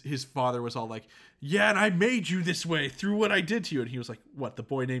stronger. His father was all like, "Yeah, and I made you this way through what I did to you," and he was like, "What? The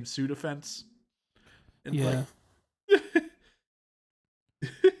Boy Named Sue defense?" And yeah.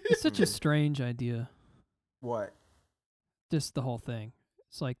 It's such a strange idea. What? Just the whole thing.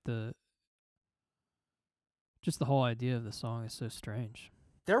 It's like just the whole idea of the song is so strange.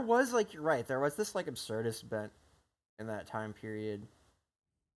 There was like, you're right. There was this like absurdist bent in that time period.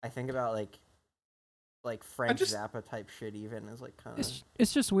 I think about like like Frank Zappa type shit. Even is like kind of.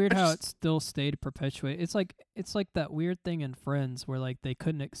 It's just weird how it still stayed perpetuate. It's like that weird thing in Friends where like they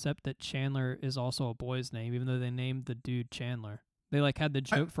couldn't accept that Chandler is also a boy's name, even though they named the dude Chandler. They like had the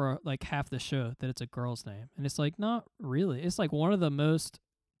joke for like half the show that it's a girl's name, and it's like not really. It's like one of the most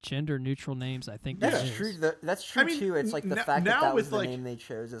gender neutral names I think. That's true. That's true too. It's like the fact that was the name they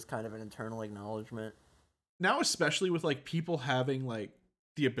chose is kind of an internal acknowledgement. Now, especially with like people having like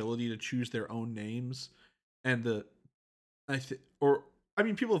the ability to choose their own names, and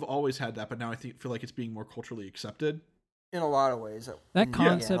people have always had that, but now I feel like it's being more culturally accepted. In a lot of ways. That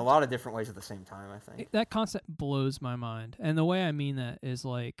concept, in a lot of different ways at the same time, I think. That concept blows my mind. And the way I mean that is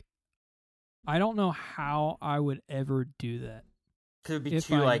like, I don't know how I would ever do that. Could be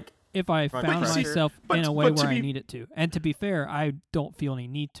too like... If I found myself in a way where I needed to. And to be fair, I don't feel any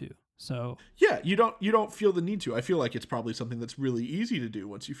need to. So yeah, you don't feel the need to. I feel like it's probably something that's really easy to do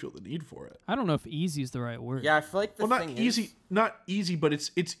once you feel the need for it. I don't know if easy is the right word. Yeah, I feel like not easy, but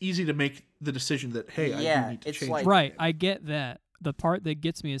it's easy to make the decision that I do need to change. Like, right, I get that. The part that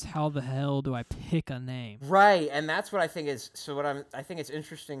gets me is how the hell do I pick a name? Right, and that's what I think is. So I think it's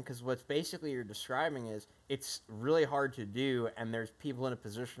interesting because what's basically you're describing is it's really hard to do, and there's people in a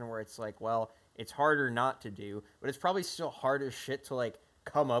position where it's like, well, it's harder not to do, but it's probably still hard as shit to like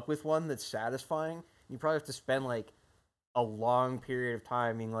come up with one that's satisfying. You probably have to spend like a long period of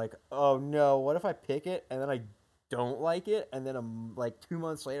time being like, oh no, what if I pick it and then I don't like it, and then like 2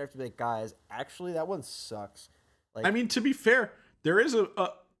 months later I have to be like, guys, actually that one sucks. Like, I mean, to be fair, there is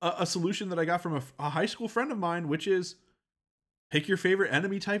a solution that I got from a high school friend of mine, which is pick your favorite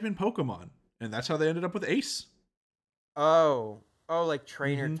enemy type in Pokemon, and that's how they ended up with Ace. Oh, like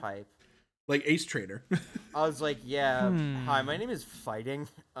trainer type. Like Ace Trainer. I was like, yeah, hi, my name is Fighting.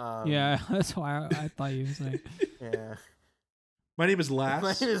 Yeah, that's why I thought you was like. Yeah. My name is Lass.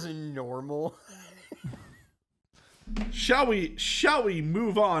 My name is Normal. Shall we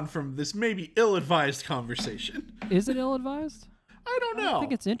move on from this maybe ill-advised conversation? Is it ill-advised? I don't know. I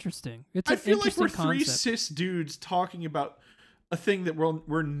think it's interesting. I feel like we're three cis dudes talking about a thing that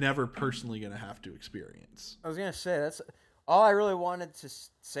we're never personally going to have to experience. I was going to say, that's all I really wanted to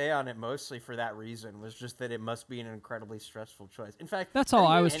say on it, mostly for that reason, was just that it must be an incredibly stressful choice. In fact, that's all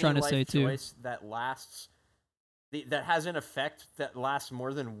I was trying to say too. That lasts, that has an effect that lasts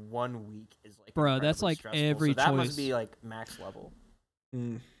more than 1 week is like, bro, that's like stressful. Every so that choice. Must be like max level.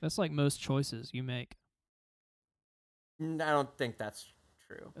 That's like most choices you make. I don't think that's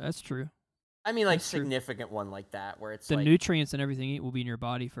true. That's true. I mean, like significant one like that, where it's the like, nutrients and everything you eat will be in your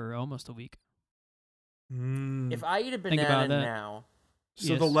body for almost a week. If I eat a banana now,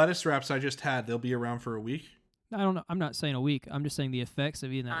 so the lettuce wraps I just had, they'll be around for a week. I don't know. I'm not saying a week. I'm just saying the effects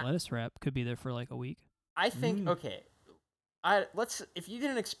of eating that lettuce wrap could be there for like a week. I think okay. If you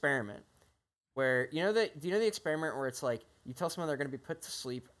did an experiment where do you know the experiment where it's like you tell someone they're going to be put to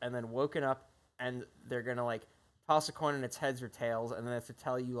sleep and then woken up and they're going to like toss a coin in its heads or tails and then they have to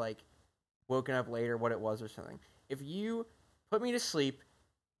tell you like woken up later what it was or something. If you put me to sleep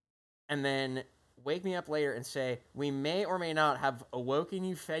and then wake me up later and say we may or may not have awoken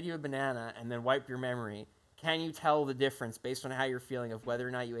you, fed you a banana, and then wiped your memory, can you tell the difference based on how you're feeling of whether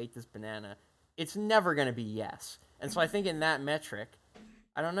or not you ate this banana? It's never going to be yes. And so I think in that metric,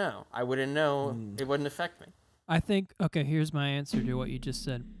 I don't know. I wouldn't know. It wouldn't affect me. I think, okay, here's my answer to what you just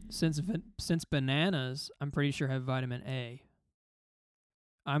said. Since bananas, I'm pretty sure have vitamin A.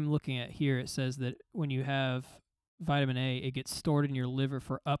 I'm looking at here, it says that when you have vitamin A, it gets stored in your liver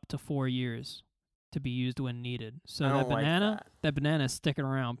for up to 4 years to be used when needed. So that banana is sticking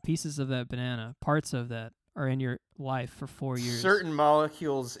around. Pieces of that banana, parts of that, are in your life for 4 years. Certain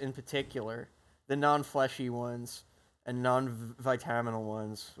molecules in particular, the non-fleshy ones and non-vitaminal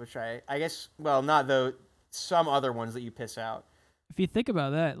ones, which I guess, well, not though, some other ones that you piss out. If you think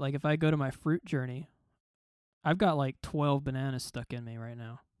about that, like if I go to my fruit journey, I've got like 12 bananas stuck in me right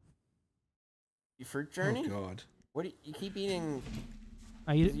now. Your fruit journey? Oh, God. What do you keep eating?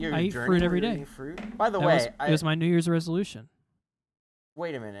 I eat fruit every day. Fruit? By the way, it was my New Year's resolution.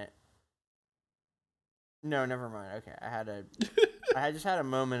 Wait a minute. No, never mind. Okay, I just had a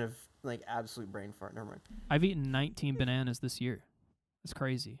moment of like absolute brain fart. Never mind. I've eaten 19 bananas this year. That's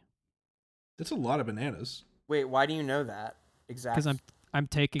crazy. That's a lot of bananas. Wait, why do you know that exactly? Because I'm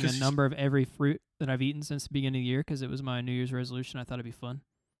taking a number of every fruit that I've eaten since the beginning of the year because it was my New Year's resolution. I thought it'd be fun.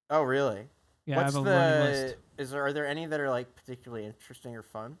 Oh, really? Yeah, I have a running list. Are there any that are like particularly interesting or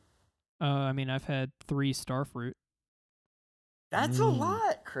fun? I mean, I've had 3 starfruit. That's a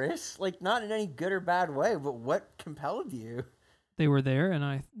lot, Chris. Like, not in any good or bad way, but what compelled you? They were there, and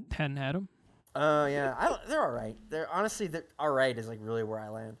I hadn't had them. Oh, yeah. They're all right. They're all right is like really where I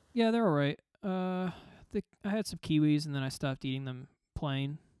land. Yeah, they're all right. I had some kiwis and then I stopped eating them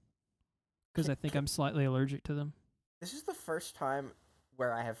plain because I think I'm slightly allergic to them. This is the first time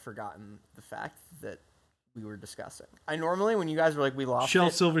where I have forgotten the fact that we were discussing. I normally, when you guys were like, we lost Shel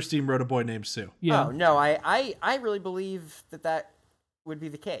it. Silverstein wrote A Boy Named Sue. Yeah. Oh, no, I really believe that would be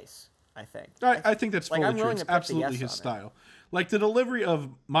the case, I think. I think that's fully true. It's absolutely his style. Like, the delivery of,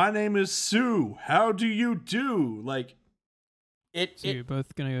 my name is Sue, how do you do? Like, so you're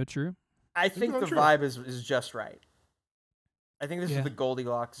both going to go true? I think the vibe is just right. I think this is the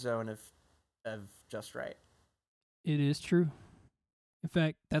Goldilocks zone of just right. It is true. In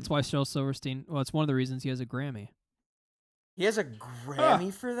fact, that's why Shel Silverstein, well, it's one of the reasons he has a Grammy. He has a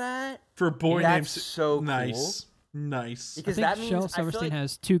Grammy for that? For a boy named Sue. That's so cool. Nice. Because I think that means Shel Silverstein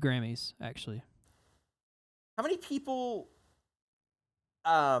has 2 Grammys, actually. How many people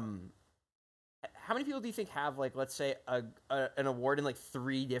do you think have, like, let's say an award in like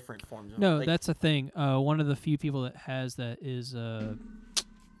 3 different forms? No, like, that's a thing. One of the few people that has that is who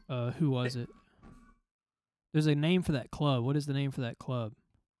was it? There's a name for that club. What is the name for that club?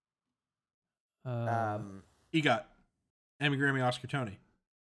 EGOT. Emmy, Grammy, Oscar, Tony.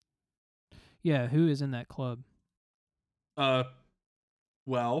 Yeah, who is in that club?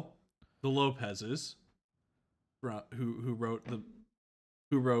 Well, the Lopez's, who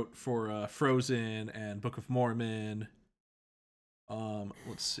wrote for Frozen and Book of Mormon.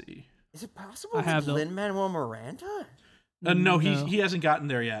 Let's see. Is it possible Lin-Manuel Miranda? No, he hasn't gotten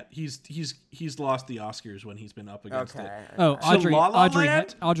there yet. He's lost the Oscars when he's been up against it. Oh, Audrey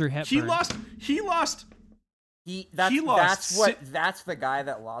Hepburn. He lost. That's the guy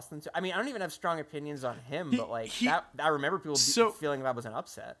that lost them to. I mean, I don't even have strong opinions on him, but like I remember people feeling that was an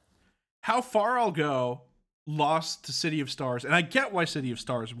upset. How Far I'll Go lost to City of Stars, and I get why City of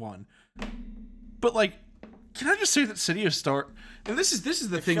Stars won, but like, can I just say that City of Stars? And this is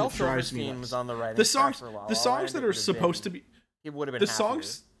the thing that drives me nuts. Was on the writing the songs for a while. The songs that are supposed to be. It would have been the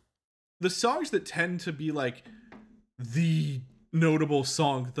songs that tend to be like the notable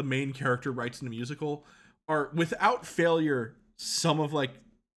song that the main character writes in a musical are without failure some of like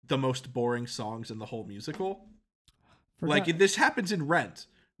the most boring songs in the whole musical. Like this happens in Rent,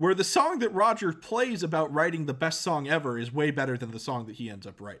 where the song that Roger plays about writing the best song ever is way better than the song that he ends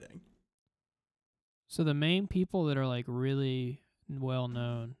up writing. So the main people that are like really well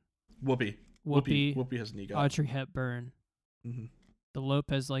known. Whoopi has an EGOT. Audrey Hepburn. Mm-hmm. The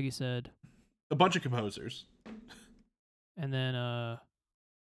Lopez, like you said. A bunch of composers. And then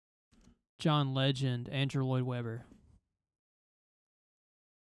John Legend, Andrew Lloyd Webber.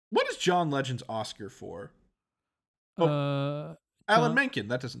 What is John Legend's Oscar for? Alan Menken.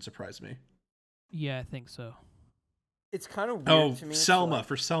 That doesn't surprise me. Yeah, I think so. It's kind of weird to me. Selma,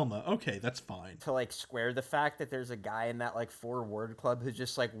 for Selma. Okay, that's fine. To like square the fact that there's a guy in that like 4-word club who's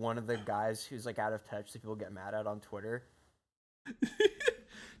just like one of the guys who's like out of touch that people get mad at on Twitter.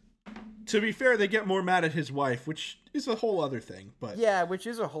 To be fair, they get more mad at his wife, which is a whole other thing. But yeah, which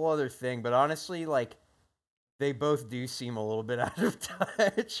is a whole other thing. But honestly, like, they both do seem a little bit out of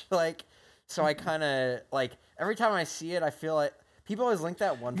touch. Like, so I kind of like every time I see it, I feel like people always link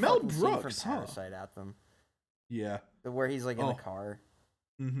that one Mel fucking Brooks, scene from Parasite at them. Yeah, where he's like in the car.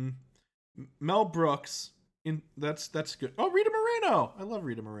 Mm-hmm. Mel Brooks. That's good. Oh, Rita Moreno. I love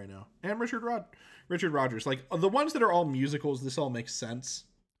Rita Moreno and Richard Rogers. Like the ones that are all musicals, this all makes sense.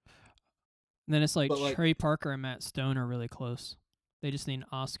 And then it's like Trey Parker and Matt Stone are really close. They just need an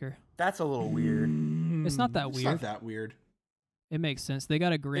Oscar. That's a little weird. It's not that weird. It's not that weird. It makes sense. They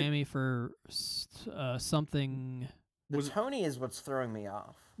got a Grammy for something. Tony is what's throwing me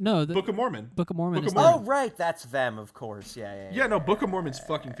off. No, the Book of Mormon. Book of Mormon. Oh, right, that's them, of course. Yeah. No, Book of Mormon's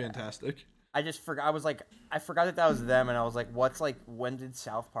fucking fantastic. I just forgot. I forgot that was them, and I was like, when did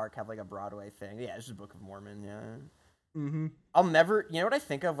South Park have like a Broadway thing? Yeah, it's just Book of Mormon. Yeah. Mm-hmm. I'll never. You know what I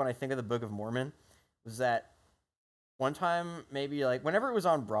think of when I think of the Book of Mormon was that one time, maybe like whenever it was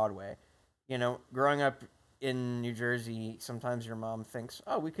on Broadway, you know, growing up in New Jersey, sometimes your mom thinks,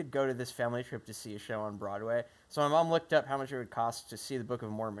 oh, we could go to this family trip to see a show on Broadway. So my mom looked up how much it would cost to see the Book of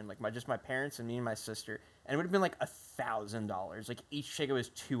Mormon, like my parents and me and my sister, and it would have been like $1,000. Like each ticket was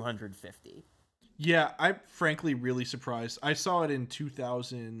 $250. Yeah, I'm frankly really surprised. I saw it in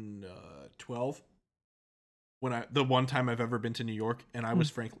 2012 when the one time I've ever been to New York, and I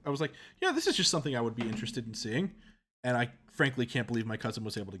was like, yeah, this is just something I would be interested in seeing, and I frankly can't believe my cousin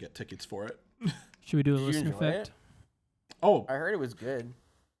was able to get tickets for it. Should we do a listener fact? Oh, I heard it was good.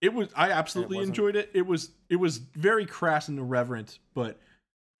 I absolutely enjoyed it. It was very crass and irreverent, but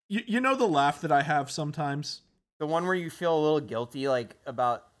you know the laugh that I have sometimes? The one where you feel a little guilty, like,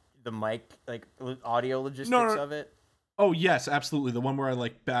 about the mic, like, audio logistics of it? Oh yes, absolutely. The one where I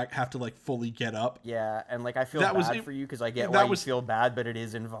like have to like fully get up. Yeah, and like I feel bad for you because I get why you feel bad, but it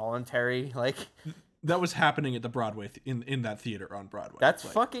is involuntary. Like that was happening at the Broadway in that theater on Broadway. That's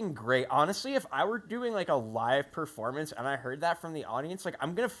fucking great. Honestly, if I were doing like a live performance and I heard that from the audience, like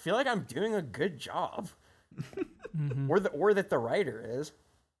I'm gonna feel like I'm doing a good job, or that the writer is.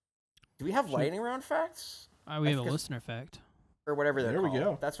 Do we have lightning round facts? We have a listener fact, or whatever they're called. There we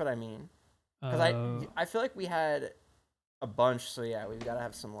go. That's what I mean. Because I feel like we had a bunch, so yeah, we've got to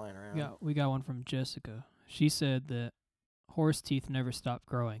have some lying around. Yeah, we got one from Jessica. She said that horse teeth never stop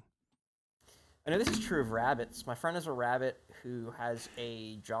growing. I know this is true of rabbits. My friend has a rabbit who has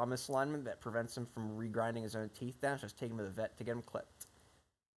a jaw misalignment that prevents him from regrinding his own teeth down, so just take him to the vet to get him clipped.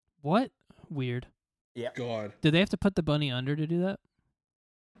 What? Weird. Yeah. God. Did they have to put the bunny under to do that?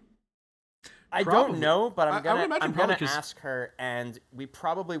 I don't know, but I'm gonna ask her, and we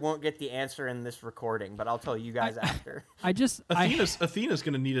probably won't get the answer in this recording, but I'll tell you guys after. Athena's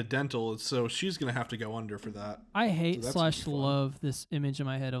gonna need a dental, so she's gonna have to go under for that. I hate / love this image in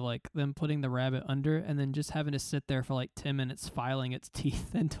my head of like them putting the rabbit under and then just having to sit there for like 10 minutes filing its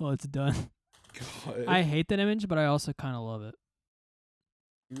teeth until it's done. God. I hate that image, but I also kind of love it.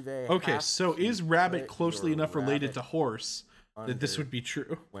 Okay, so is rabbit closely enough related to horse that this would be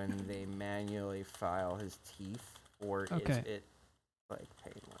true? When they manually file his teeth, or is it like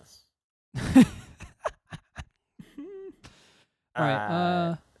painless? All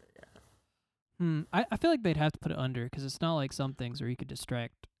right. I feel like they'd have to put it under because it's not like some things where you could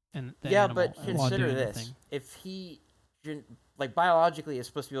distract and the animal but while consider doing this: anything. if he like biologically is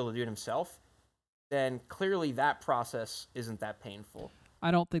supposed to be able to do it himself, then clearly that process isn't that painful.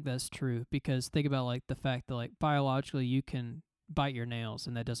 I don't think that's true because think about like the fact that like biologically you can bite your nails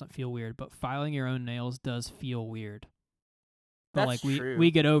and that doesn't feel weird, but filing your own nails does feel weird. But that's like true. we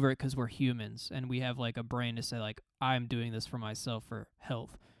get over it because we're humans and we have like a brain to say like I'm doing this for myself for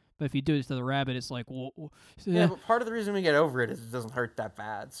health. But if you do it to the rabbit, it's like yeah. But part of the reason we get over it is it doesn't hurt that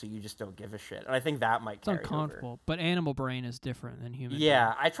bad, so you just don't give a shit. And I think that might carry uncomfortable. over. But animal brain is different than human.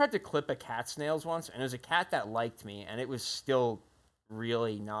 Yeah, brain. I tried to clip a cat's nails once, and it was a cat that liked me, and it was still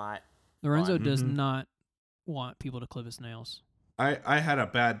really not. Lorenzo does not want people to clip his nails. I had a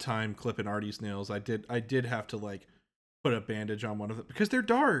bad time clipping Artie's nails. I did have to like put a bandage on one of them because they're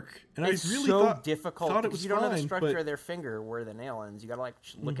dark, and it's I really so difficult thought it because was you don't know the fine, structure of their finger where the nail ends. You gotta like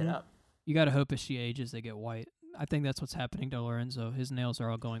look it up. You gotta hope as she ages they get white. I think that's what's happening to Lorenzo. His nails are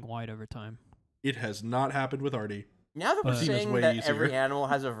all going white over time. It has not happened with Artie. Now that we're saying that easier. every animal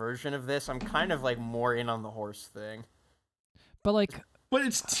has a version of this, I'm kind of like more in on the horse thing. But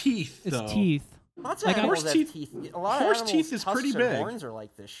it's teeth. It's though. teeth. Lots of animals have teeth. A lot horse of teeth is pretty big. Horns are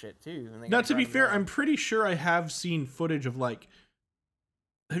like this shit too. Now, to be fair, I'm pretty sure I have seen footage of like.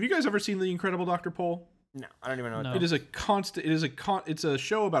 Have you guys ever seen The Incredible Dr. Pol? No, I don't even know. It is a constant. It's a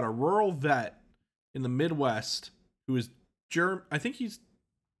show about a rural vet in the Midwest who is I think he's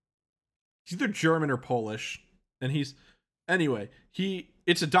either German or Polish, and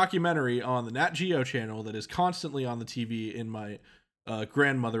It's a documentary on the Nat Geo channel that is constantly on the TV in my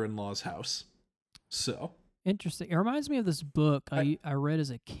grandmother-in-law's house. So interesting. It reminds me of this book I read as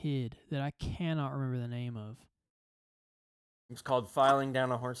a kid that I cannot remember the name of. It's called Filing Down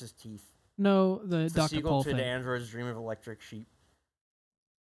a Horse's Teeth. No, the it's Dr. Pol thing. To the android's dream of electric sheep.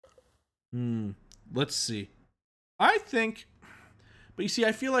 Let's see. I think, but you see,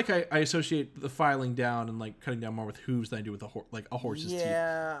 I feel like I associate the filing down and like cutting down more with hooves than I do with a horse's teeth.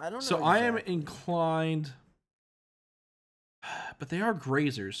 Yeah, I don't know. So exactly. I am inclined, but they are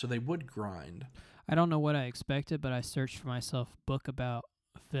grazers, so they would grind. I don't know what I expected, but I searched for myself book about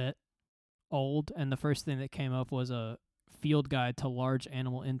vet old, and the first thing that came up was a field guide to large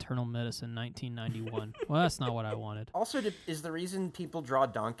animal internal medicine 1991. Well, that's not what I wanted. Also, is the reason people draw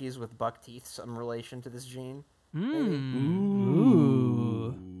donkeys with buck teeth some relation to this gene? Ooh.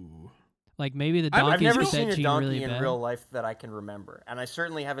 Like maybe the donkeys I've never get seen that a gene donkey really in bad. real life that I can remember, and I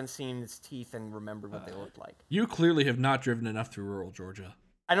certainly haven't seen its teeth and remembered what they looked like. You clearly have not driven enough through rural Georgia.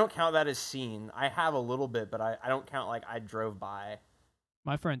 I don't count that as seen. I have a little bit, but I don't count like I drove by.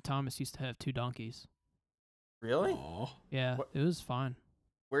 My friend Thomas used to have 2 donkeys. Really? Aww. Yeah, it was fine.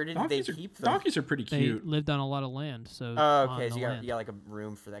 Where did they keep them? Donkeys are pretty cute. They lived on a lot of land, so. Oh, okay. So you got like a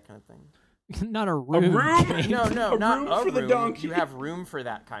room for that kind of thing. Not a room. A room? No, not room a for room. the donkey. You have room for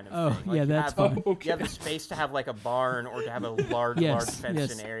that kind of thing. Oh, yeah, that's fine. You have the space to have like a barn or to have a large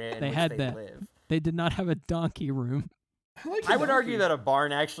fenced-in area in which they live. They did not have a donkey room. I would argue that a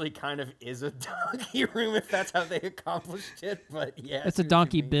barn actually kind of is a donkey room if that's how they accomplished it. But yeah, It's a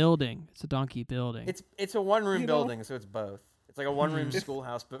donkey building. It's a donkey building. It's a one-room building, so it's both. It's like a one-room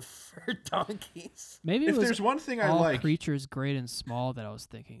schoolhouse, but for donkeys. Maybe if there's one thing I all like, creatures great and small that I was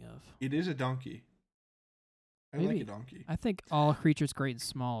thinking of. It is a donkey. I like a donkey. I think all creatures great and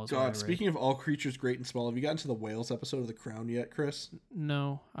small is God, speaking of all creatures great and small, have you gotten to the whales episode of The Crown yet, Chris?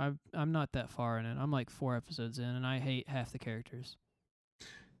 No, I'm not that far in it. I'm like 4 episodes in, and I hate half the characters.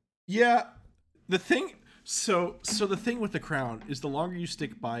 Yeah, the thing. So the thing with The Crown is the longer you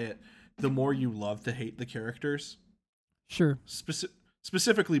stick by it, the more you love to hate the characters. Sure.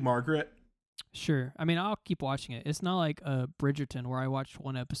 Specifically Margaret. Sure. I mean, I'll keep watching it. It's not like Bridgerton where I watched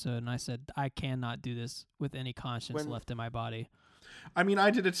 1 episode and I said, I cannot do this with any conscience left in my body. I mean, I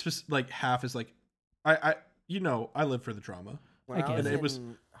did it like half as like, I live for the drama. When I was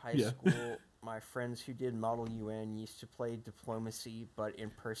in high school, my friends who did Model UN used to play diplomacy, but in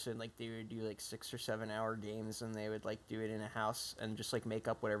person. Like, they would do like 6 or 7 hour games, and they would like do it in a house and just like make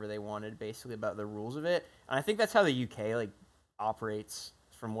up whatever they wanted, basically about the rules of it. And I think that's how the UK like operates,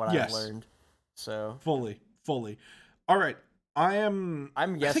 from what I've learned. So fully. All right, I'm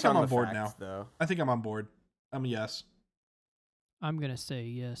yes. I think I'm on board fact, now. Though I think I'm on board. I'm a yes. I'm gonna say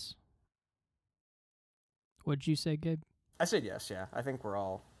yes. What'd you say, Gabe? I said yes. Yeah, I think we're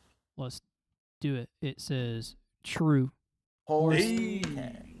all. Let's do it. It says true. Holy.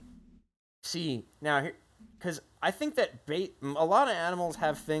 See now, because I think that a lot of animals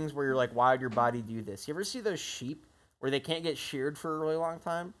have things where you're like, why would your body do this? You ever see those sheep where they can't get sheared for a really long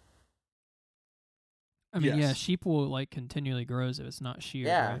time? I mean, yeah, sheep will like continually grow if it's not sheared.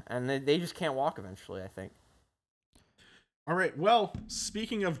 Yeah, right? And they just can't walk eventually, I think. All right, well,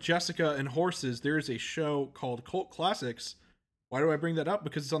 speaking of Jessica and horses, there is a show called Cult Classics. Why do I bring that up?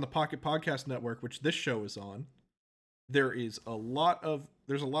 Because it's on the Pocket Podcast Network, which this show is on. There's a lot of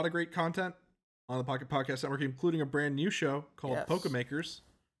great content on the Pocket Podcast Network, including a brand new show called Pokemakers,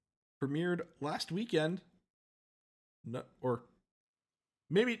 premiered last weekend, or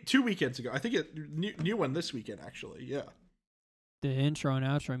maybe 2 weekends ago. I think new one this weekend, actually. Yeah. The intro and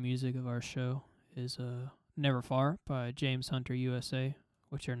outro music of our show is Never Far by James Hunter USA,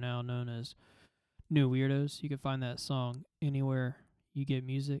 which are now known as New Weirdos. You can find that song anywhere you get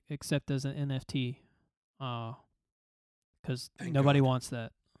music, except as an NFT, because nobody wants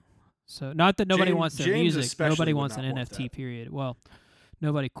that. So not that nobody wants their music, nobody wants an NFT. Period. Well,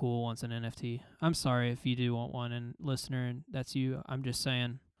 nobody cool wants an NFT. I'm sorry if you do want one, and listener, and that's you. I'm just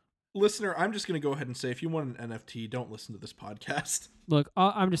saying. Listener, I'm just going to go ahead and say, if you want an NFT, don't listen to this podcast. Look,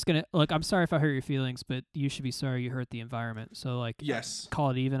 I'm sorry if I hurt your feelings, but you should be sorry you hurt the environment. So, like, yes,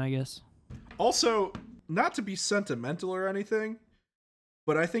 call it even, I guess. Also, not to be sentimental or anything,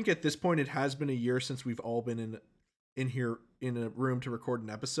 but I think at this point it has been a year since we've all been in here in a room to record an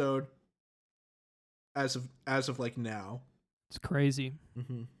episode. As of like now. It's crazy.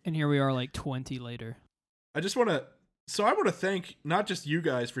 Mm-hmm. And here we are like 20 later. I want to thank not just you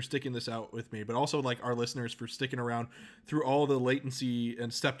guys for sticking this out with me, but also like our listeners for sticking around through all the latency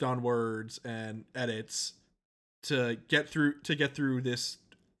and stepped on words and edits to get through this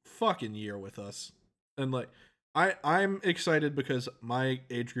fucking year with us. And like I'm excited because my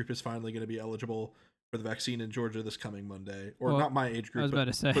age group is finally going to be eligible for the vaccine in Georgia this coming Monday. Or not my age group,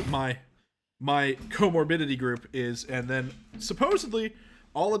 but my comorbidity group is, and then supposedly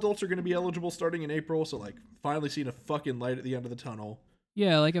all adults are going to be eligible starting in April, so like finally seeing a fucking light at the end of the tunnel.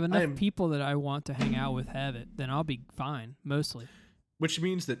 Yeah, like if enough people that I want to hang out with have it, then I'll be fine, mostly. Which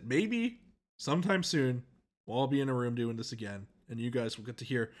means that maybe sometime soon we'll all be in a room doing this again, and you guys will get to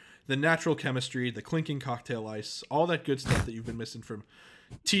hear the natural chemistry, the clinking cocktail ice, all that good stuff that you've been missing from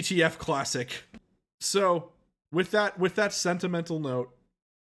TTF Classic. So, with that sentimental note,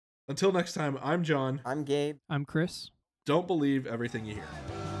 until next time, I'm John. I'm Gabe. I'm Chris. Don't believe everything you hear.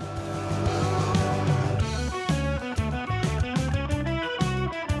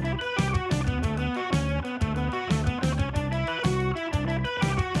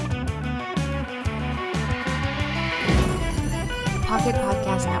 Pocket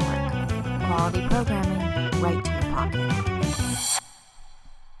Podcast Network. Quality programming right to your pocket.